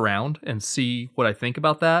and mess around and see what I think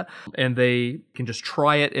about that. And they can just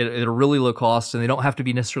try it at a really low cost, and they don't have to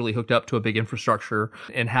be necessarily hooked up to a big infrastructure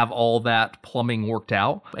and have all that plumbing worked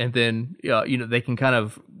out. And then, they can kind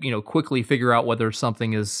of, quickly figure out whether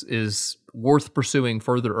something is worth pursuing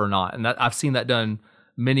further or not. And that I've seen that done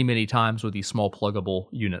many, many times with these small pluggable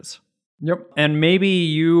units. Yep. And maybe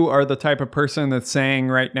you are the type of person that's saying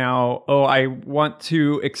right now, I want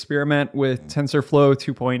to experiment with TensorFlow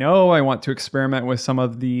 2.0. I want to experiment with some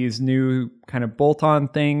of these new kind of bolt-on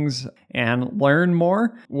things and learn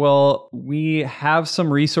more. Well, we have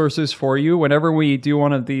some resources for you. Whenever we do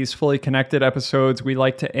one of these fully connected episodes, we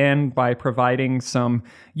like to end by providing some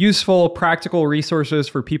useful, practical resources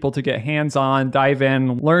for people to get hands-on, dive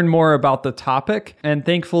in, learn more about the topic. And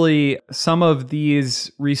thankfully, some of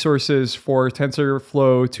these resources for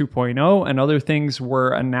TensorFlow 2.0 and other things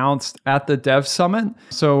were announced at the Dev Summit.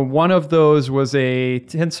 So one of those was a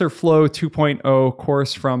TensorFlow 2.0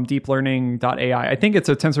 course from deeplearning.ai. I think it's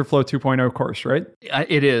a TensorFlow 2.0 course, right?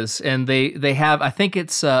 It is. And they have, I think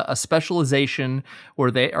it's a specialization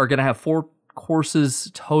where they are going to have 4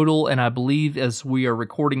 courses total, and I believe as we are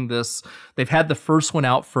recording this, they've had the first one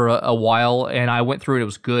out for a while, and I went through it. It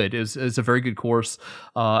was good. It was a very good course,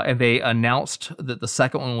 and they announced that the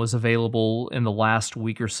second one was available in the last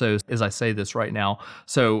week or so, as I say this right now.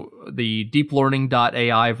 So the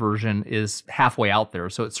deeplearning.ai version is halfway out there.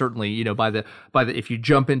 So it's certainly, by the if you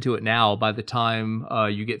jump into it now, by the time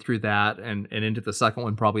you get through that and into the second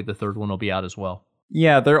one, probably the third one will be out as well.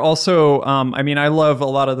 Yeah, they're also, I love a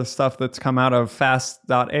lot of the stuff that's come out of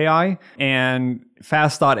fast.ai, and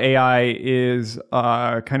fast.ai is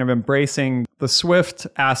kind of embracing the Swift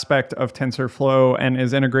aspect of TensorFlow and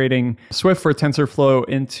is integrating Swift for TensorFlow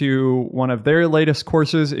into one of their latest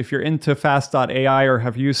courses. If you're into fast.ai or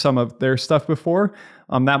have used some of their stuff before,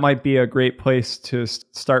 that might be a great place to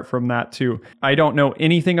start from that too. I don't know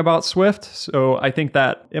anything about Swift, so I think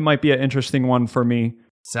that it might be an interesting one for me.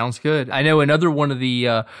 Sounds good. I know another one of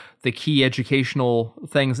the key educational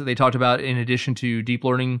things that they talked about in addition to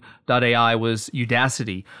deeplearning.ai was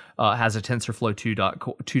Udacity has a TensorFlow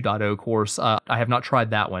 2.0 course. I have not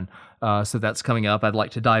tried that one, so that's coming up. I'd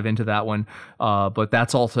like to dive into that one, but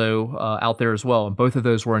that's also out there as well. And both of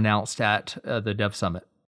those were announced at the Dev Summit.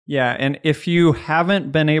 Yeah, and if you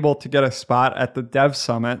haven't been able to get a spot at the Dev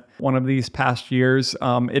Summit one of these past years,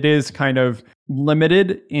 it is kind of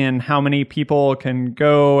limited in how many people can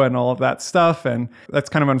go and all of that stuff. And that's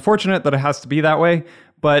kind of unfortunate that it has to be that way.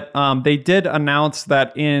 But they did announce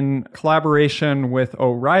that in collaboration with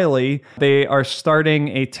O'Reilly, they are starting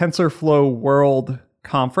a TensorFlow World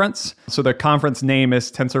conference. So the conference name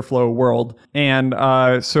is TensorFlow World. And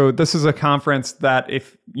so this is a conference that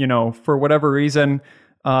if, for whatever reason,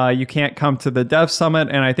 you can't come to the Dev Summit,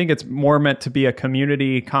 and I think it's more meant to be a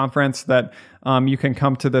community conference that you can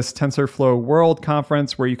come to this TensorFlow World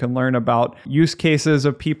conference where you can learn about use cases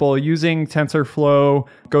of people using TensorFlow,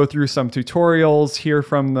 go through some tutorials, hear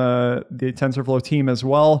from the TensorFlow team as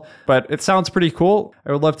well. But it sounds pretty cool.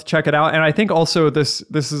 I would love to check it out. And I think also this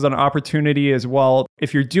is an opportunity as well.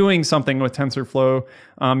 If you're doing something with TensorFlow,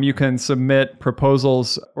 you can submit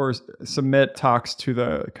proposals or submit talks to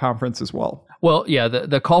the conference as well. Well, yeah,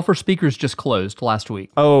 the call for speakers just closed last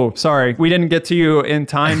week. Oh, sorry. We didn't get to you in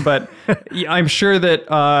time, but I'm sure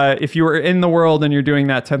that if you were in the world and you're doing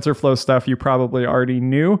that TensorFlow stuff, you probably already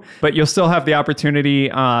knew, but you'll still have the opportunity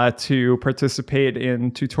to participate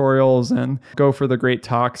in tutorials and go for the great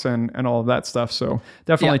talks and all of that stuff. So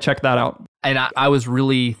definitely check that out. And I was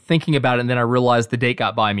really thinking about it, and then I realized the date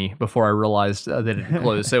got by me before I realized that it had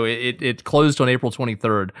closed. So it closed on April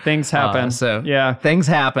 23rd. Things happen. Things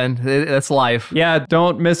happen. That's life. Yeah,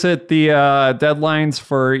 don't miss it. The deadlines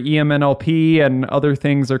for EMNLP and other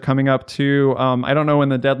things are coming up too. I don't know when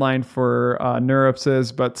the deadline for NeurIPS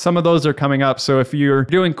is, but some of those are coming up. So if you're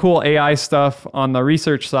doing cool AI stuff on the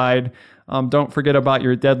research side, don't forget about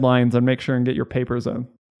your deadlines and make sure and get your papers in.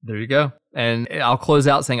 There you go. And I'll close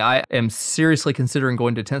out saying I am seriously considering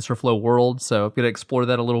going to TensorFlow World, so I'm going to explore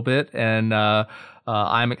that a little bit. And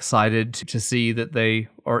I'm excited to see that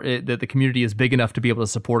that the community is big enough to be able to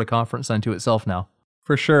support a conference unto itself now.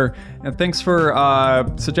 For sure. And thanks for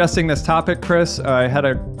suggesting this topic, Chris. I had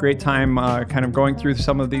a great time kind of going through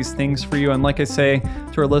some of these things for you. And like I say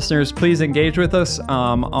to our listeners, please engage with us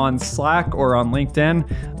on Slack or on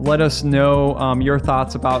LinkedIn. Let us know your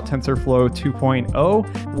thoughts about TensorFlow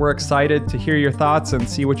 2.0. We're excited to hear your thoughts and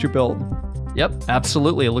see what you build. Yep,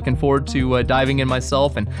 absolutely. Looking forward to diving in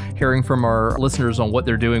myself and hearing from our listeners on what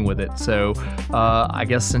they're doing with it. So I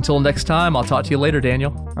guess until next time, I'll talk to you later,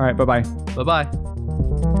 Daniel. All right, bye-bye. Bye-bye.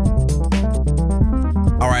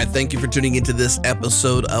 All right, thank you for tuning into this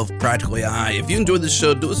episode of Practical AI. If you enjoyed the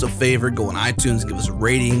show, do us a favor, go on iTunes, give us a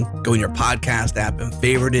rating, go in your podcast app and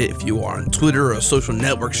favorite it. If you are on Twitter or a social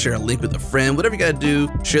network, share a link with a friend. Whatever you got to do,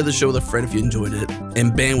 share the show with a friend if you enjoyed it.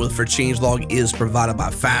 And bandwidth for changelog is provided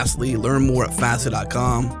by Fastly. Learn more at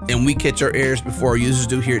fastly.com. And we catch our errors before our users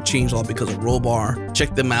do here at Changelog because of Rollbar.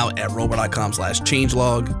 Check them out at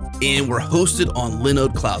rollbar.com/changelog. And we're hosted on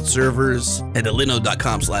Linode cloud servers at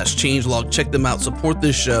linode.com/changelog. Check them out. Support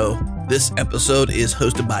this show. This episode is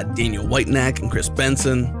hosted by Daniel Whitenack and Chris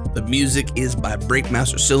Benson. The music is by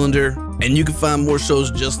Breakmaster Cylinder. And you can find more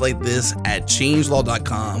shows just like this at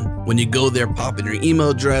changelog.com. When you go there, pop in your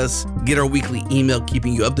email address, get our weekly email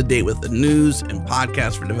keeping you up to date with the news and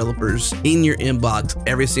podcasts for developers in your inbox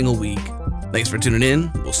every single week. Thanks for tuning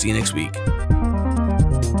in. We'll see you next week.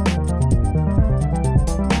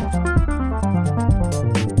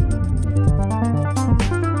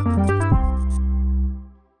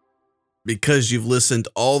 Because you've listened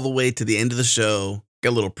all the way to the end of the show,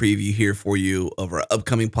 got a little preview here for you of our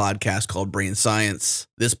upcoming podcast called Brain Science.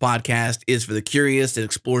 This podcast is for the curious. It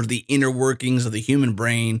explores the inner workings of the human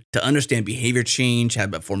brain to understand behavior change,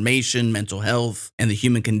 habit formation, mental health, and the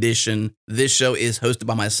human condition. This show is hosted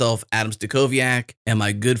by myself, Adam Stacoviak, and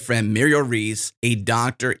my good friend Muriel Reese, a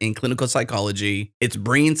doctor in clinical psychology. It's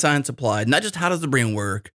brain science applied, not just how does the brain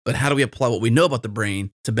work, but how do we apply what we know about the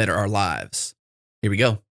brain to better our lives. Here we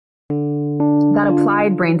go. That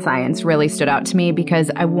applied brain science really stood out to me because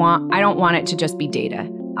I don't want it to just be data.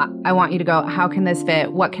 I want you to go, how can this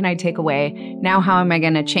fit? What can I take away? Now, how am I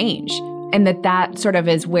going to change? And that sort of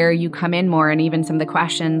is where you come in more. And even some of the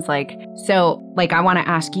questions I want to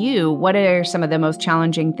ask you, what are some of the most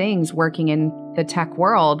challenging things working in the tech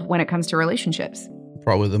world when it comes to relationships?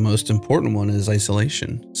 Probably the most important one is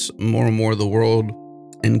isolation. More and more of the world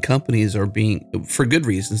and companies are being, for good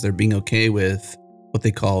reasons, they're being okay with what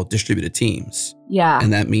they call distributed teams. Yeah.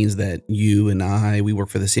 And that means that you and I, we work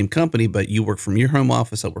for the same company, but you work from your home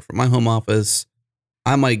office, I work from my home office.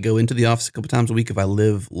 I might go into the office a couple times a week if I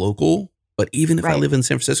live local, but even if I live in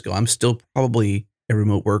San Francisco, I'm still probably a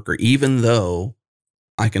remote worker, even though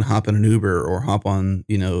I can hop in an Uber or hop on,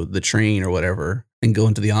 the train or whatever and go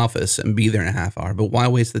into the office and be there in a half hour. But why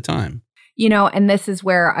waste the time? And this is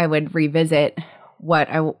where I would revisit what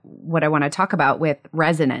I want to talk about with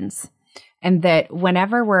resonance. And that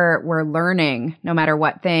whenever we're learning, no matter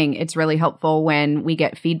what thing, it's really helpful when we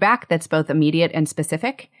get feedback that's both immediate and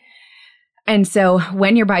specific. And so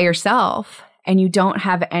when you're by yourself and you don't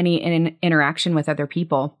have any interaction with other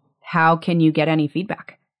people, how can you get any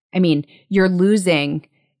feedback? I mean, you're losing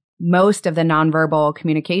most of the nonverbal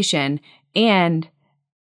communication, and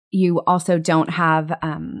you also don't have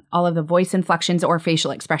all of the voice inflections or facial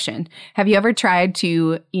expression. Have you ever tried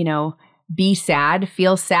to, be sad,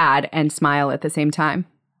 feel sad, and smile at the same time?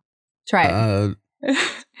 Try it.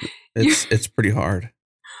 It's pretty hard.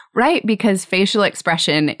 Right, because facial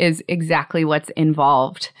expression is exactly what's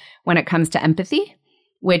involved when it comes to empathy,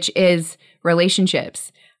 which is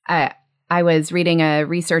relationships. I was reading a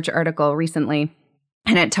research article recently,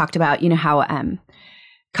 and it talked about, how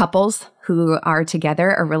couples who are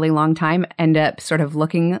together a really long time end up sort of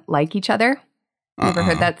looking like each other. You ever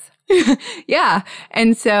heard that? Yeah.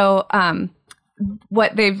 And so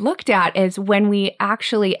what they've looked at is when we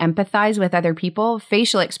actually empathize with other people,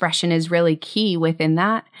 facial expression is really key within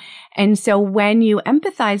that. And so when you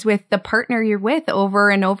empathize with the partner you're with over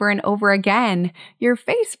and over and over again, your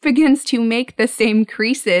face begins to make the same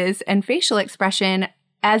creases and facial expression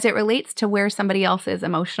as it relates to where somebody else is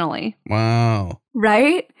emotionally. Wow.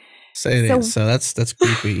 Right? Say it. So that's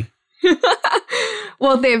creepy.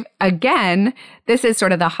 Well, this is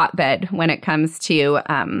sort of the hotbed when it comes to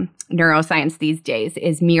neuroscience these days,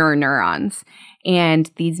 is mirror neurons. And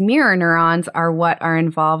these mirror neurons are what are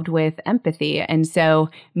involved with empathy. And so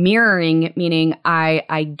mirroring, meaning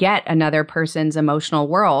I get another person's emotional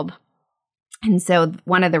world. And so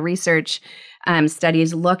one of the research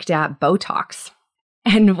studies looked at Botox.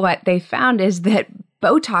 And what they found is that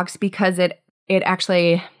Botox, because it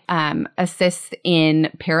actually assists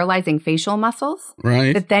in paralyzing facial muscles.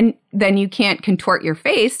 Right. That then you can't contort your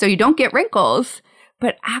face, so you don't get wrinkles.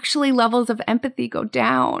 But actually, levels of empathy go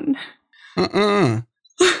down.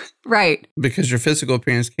 Right. Because your physical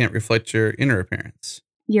appearance can't reflect your inner appearance.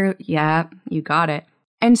 You got it.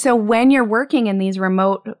 And so when you're working in these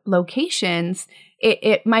remote locations,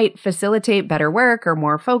 it might facilitate better work or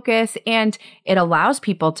more focus, and it allows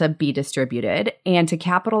people to be distributed and to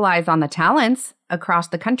capitalize on the talents across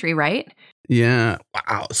the country, right? Yeah.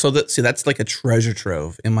 Wow. So that's like a treasure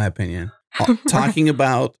trove, in my opinion. Talking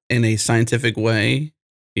about in a scientific way,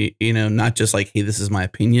 not just like, hey, this is my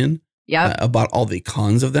opinion. Yeah. About all the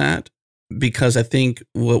cons of that, because I think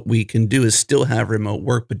what we can do is still have remote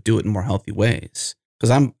work, but do it in more healthy ways.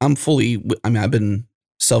 Because I've been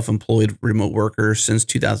self-employed remote worker since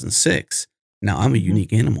 2006. Now I'm a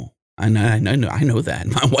unique animal. I know that.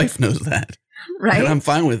 My wife knows that. Right. And I'm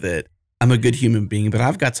fine with it. I'm a good human being, but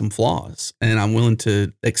I've got some flaws, and I'm willing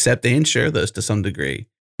to accept and share those to some degree.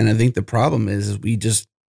 And I think the problem is we just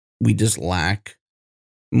lack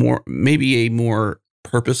maybe a more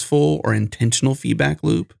purposeful or intentional feedback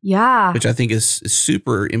loop. Yeah. Which I think is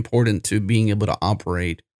super important to being able to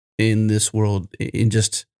operate in this world in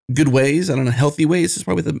just good ways. I don't know, healthy ways is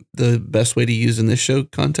probably the best way to use in this show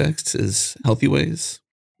context is healthy ways.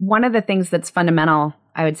 One of the things that's fundamental,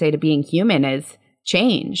 I would say, to being human is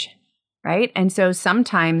change, right? And so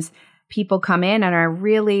sometimes people come in and are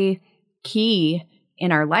really key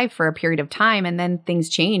in our life for a period of time, and then things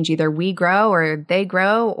change. Either we grow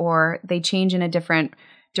or they change in a different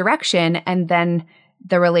direction, and then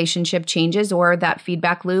the relationship changes or that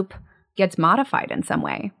feedback loop gets modified in some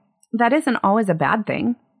way. That isn't always a bad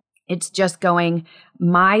thing. It's just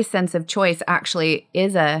my sense of choice actually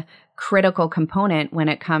is a critical component when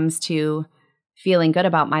it comes to feeling good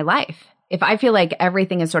about my life. If I feel like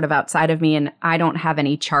everything is sort of outside of me and I don't have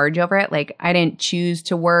any charge over it, like I didn't choose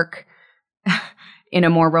to work in a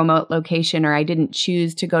more remote location, or I didn't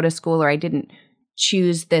choose to go to school, or I didn't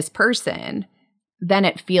choose this person, then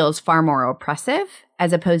it feels far more oppressive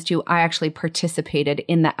as opposed to I actually participated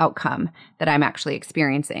in the outcome that I'm actually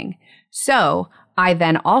experiencing. So I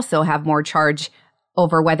then also have more charge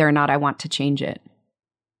over whether or not I want to change it.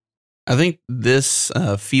 I think this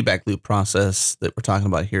feedback loop process that we're talking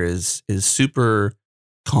about here is super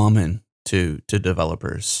common to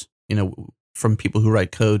developers. From people who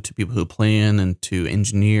write code to people who plan and to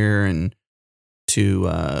engineer and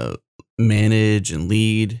to manage and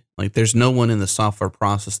lead. Like there's no one in the software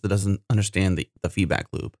process that doesn't understand the feedback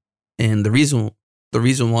loop. And the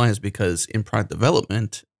reason why is because in product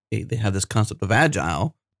development, they have this concept of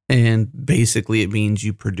agile. And basically it means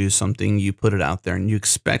you produce something, you put it out there, and you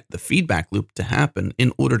expect the feedback loop to happen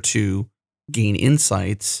in order to gain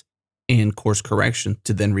insights and course correction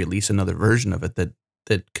to then release another version of it that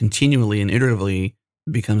continually and iteratively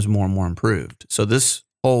becomes more and more improved. So this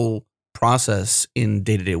whole process in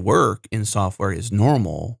day-to-day work in software is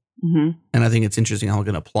normal. Mm-hmm. And I think it's interesting how it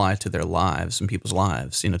can apply to their lives and people's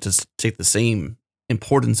lives, to take the same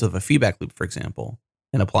importance of a feedback loop, for example,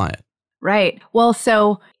 and apply it. Right. Well,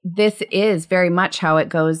 so this is very much how it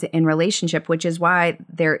goes in relationship, which is why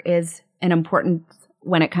there is an importance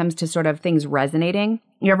when it comes to sort of things resonating.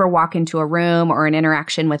 You ever walk into a room or an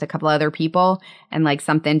interaction with a couple other people and like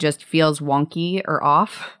something just feels wonky or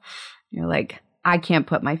off? You're like, I can't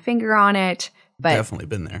put my finger on it. But definitely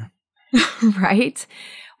been there. Right.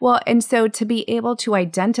 Well, and so to be able to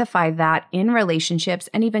identify that in relationships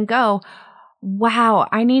and even go, wow,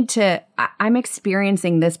 I'm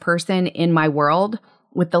experiencing this person in my world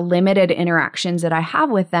with the limited interactions that I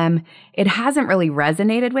have with them. It hasn't really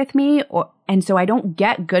resonated with me, and so I don't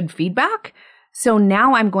get good feedback. So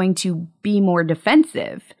now I'm going to be more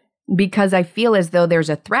defensive because I feel as though there's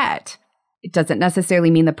a threat. It doesn't necessarily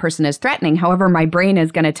mean the person is threatening. However, my brain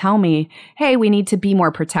is going to tell me, hey, we need to be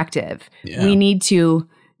more protective. Yeah. We need to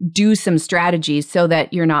do some strategies so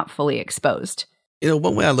that you're not fully exposed.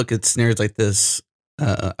 One way I look at scenarios like this,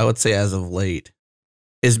 I would say as of late,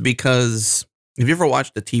 is because have you ever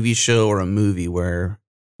watched a TV show or a movie where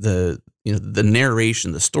the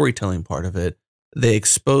narration, the storytelling part of it, they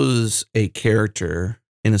expose a character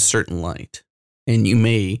in a certain light, and you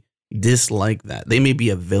may dislike that. They may be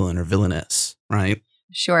a villain or villainess, right?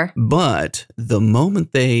 Sure. But the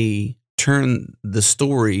moment they turn the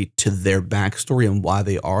story to their backstory and why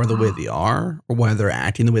they are the way they are, or why they're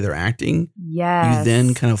acting the way they're acting, yes, you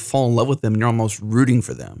then kind of fall in love with them and you're almost rooting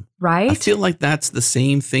for them. Right. I feel like that's the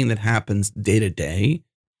same thing that happens day to day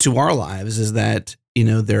to our lives, is that,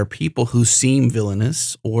 there are people who seem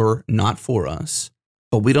villainous or not for us,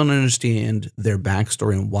 but we don't understand their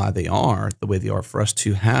backstory and why they are the way they are for us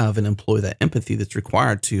to have and employ that empathy that's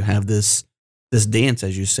required to have this dance,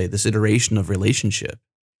 as you say, this iteration of relationship.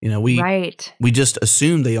 We just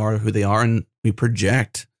assume they are who they are, and we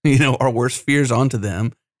project, our worst fears onto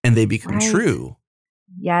them, and they become true.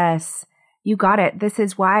 Yes, you got it. This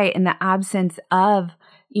is why in the absence of,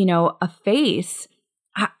 a face,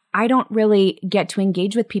 I don't really get to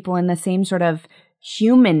engage with people in the same sort of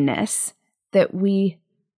humanness that we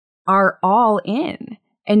are all in.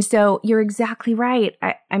 And so you're exactly right.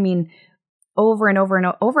 I mean, over and over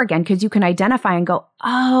and over again, because you can identify and go,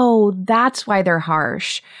 oh, that's why they're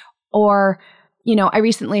harsh. Or, I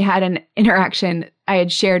recently had an interaction. I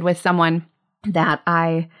had shared with someone that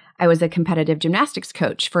I was a competitive gymnastics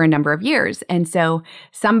coach for a number of years. And so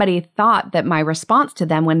somebody thought that my response to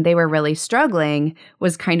them when they were really struggling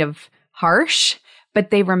was kind of harsh,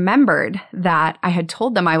 but they remembered that I had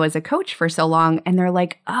told them I was a coach for so long. And they're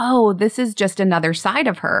like, oh, this is just another side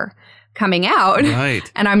of her coming out.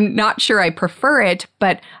 Right. And I'm not sure I prefer it,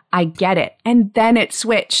 but I get it. And then it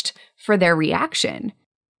switched for their reaction,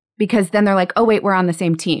 because then they're like, oh, wait, we're on the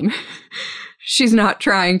same team. She's not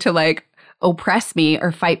trying to oppress me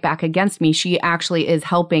or fight back against me. She actually is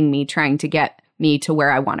helping me, trying to get me to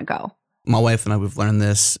where I want to go. My wife and I, we've learned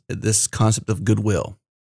this concept of goodwill,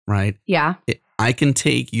 right? Yeah. I can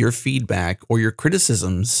take your feedback or your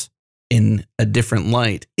criticisms in a different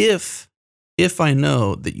light if I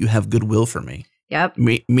know that you have goodwill for me. Yep.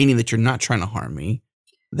 Meaning that you're not trying to harm me,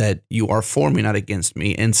 that you are for me, not against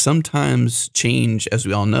me. And sometimes change, as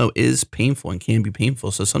we all know, is painful and can be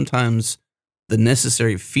painful. So sometimes the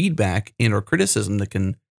necessary feedback and or criticism that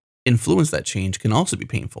can influence that change can also be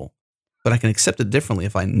painful. But I can accept it differently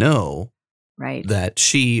if I know that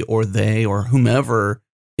she or they or whomever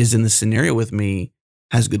is in the scenario with me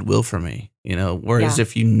has goodwill for me. Whereas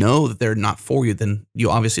if you know that they're not for you, then you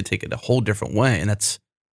obviously take it a whole different way. And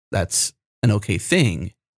that's an okay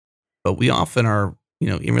thing. But we often are,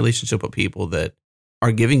 in relationship with people that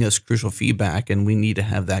are giving us crucial feedback, and we need to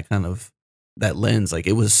have that kind of that lens. Like,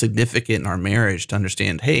 it was significant in our marriage to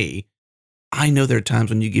understand, hey, I know there are times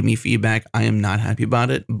when you give me feedback, I am not happy about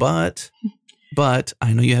it, but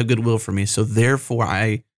I know you have goodwill for me. So therefore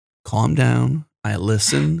I calm down, I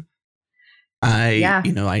listen,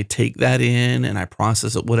 I take that in and I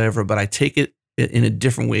process it, whatever, but I take it in a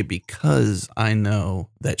different way because I know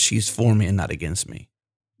that she's for me and not against me.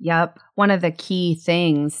 Yep. One of the key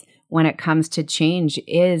things when it comes to change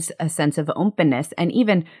is a sense of openness, and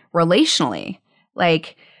even relationally,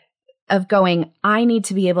 of going, I need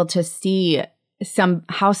to be able to see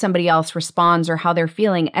how somebody else responds or how they're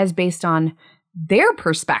feeling as based on their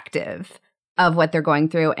perspective of what they're going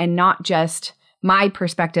through, and not just my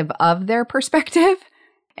perspective of their perspective.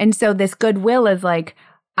 And so this goodwill is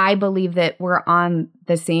I believe that we're on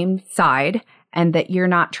the same side and that you're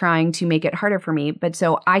not trying to make it harder for me. But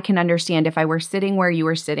so I can understand if I were sitting where you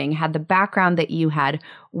were sitting, had the background that you had,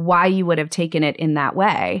 why you would have taken it in that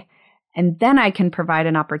way. And then I can provide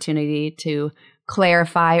an opportunity to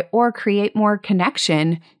clarify or create more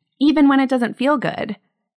connection, even when it doesn't feel good.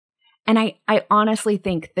 And I honestly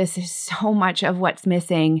think this is so much of what's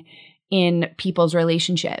missing in people's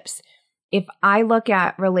relationships. If I look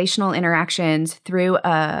at relational interactions through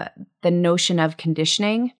the notion of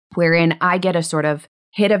conditioning, wherein I get a sort of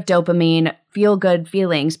hit of dopamine, feel good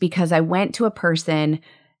feelings because I went to a person,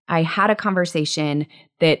 I had a conversation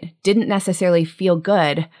that didn't necessarily feel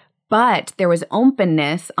good, but there was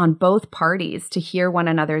openness on both parties to hear one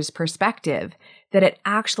another's perspective, that it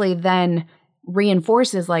actually then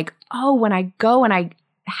reinforces oh, when I go and I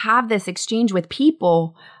have this exchange with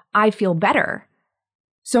people, I feel better.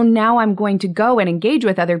 So now I'm going to go and engage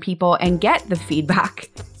with other people and get the feedback,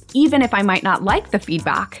 even if I might not like the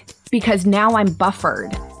feedback, because now I'm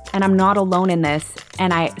buffered and I'm not alone in this,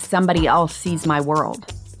 and somebody else sees my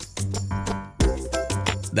world.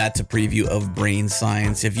 That's a preview of Brain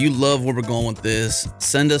Science. If you love where we're going with this,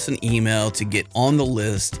 send us an email to get on the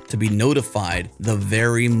list to be notified the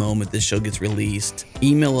very moment this show gets released.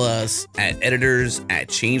 Email us at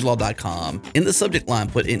editors@changelog.com. In the subject line,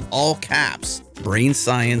 put in all caps, Brain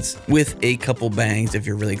Science with a couple bangs if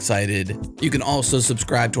you're really excited. You can also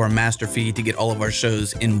subscribe to our master feed to get all of our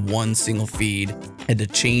shows in one single feed. Head to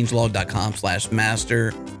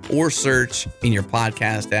changelog.com/master or search in your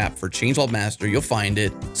podcast app for Changelog Master. You'll find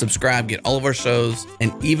it. Subscribe, get all of our shows,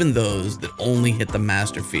 and even those that only hit the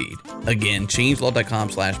master feed. Again,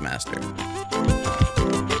 changelog.com/master.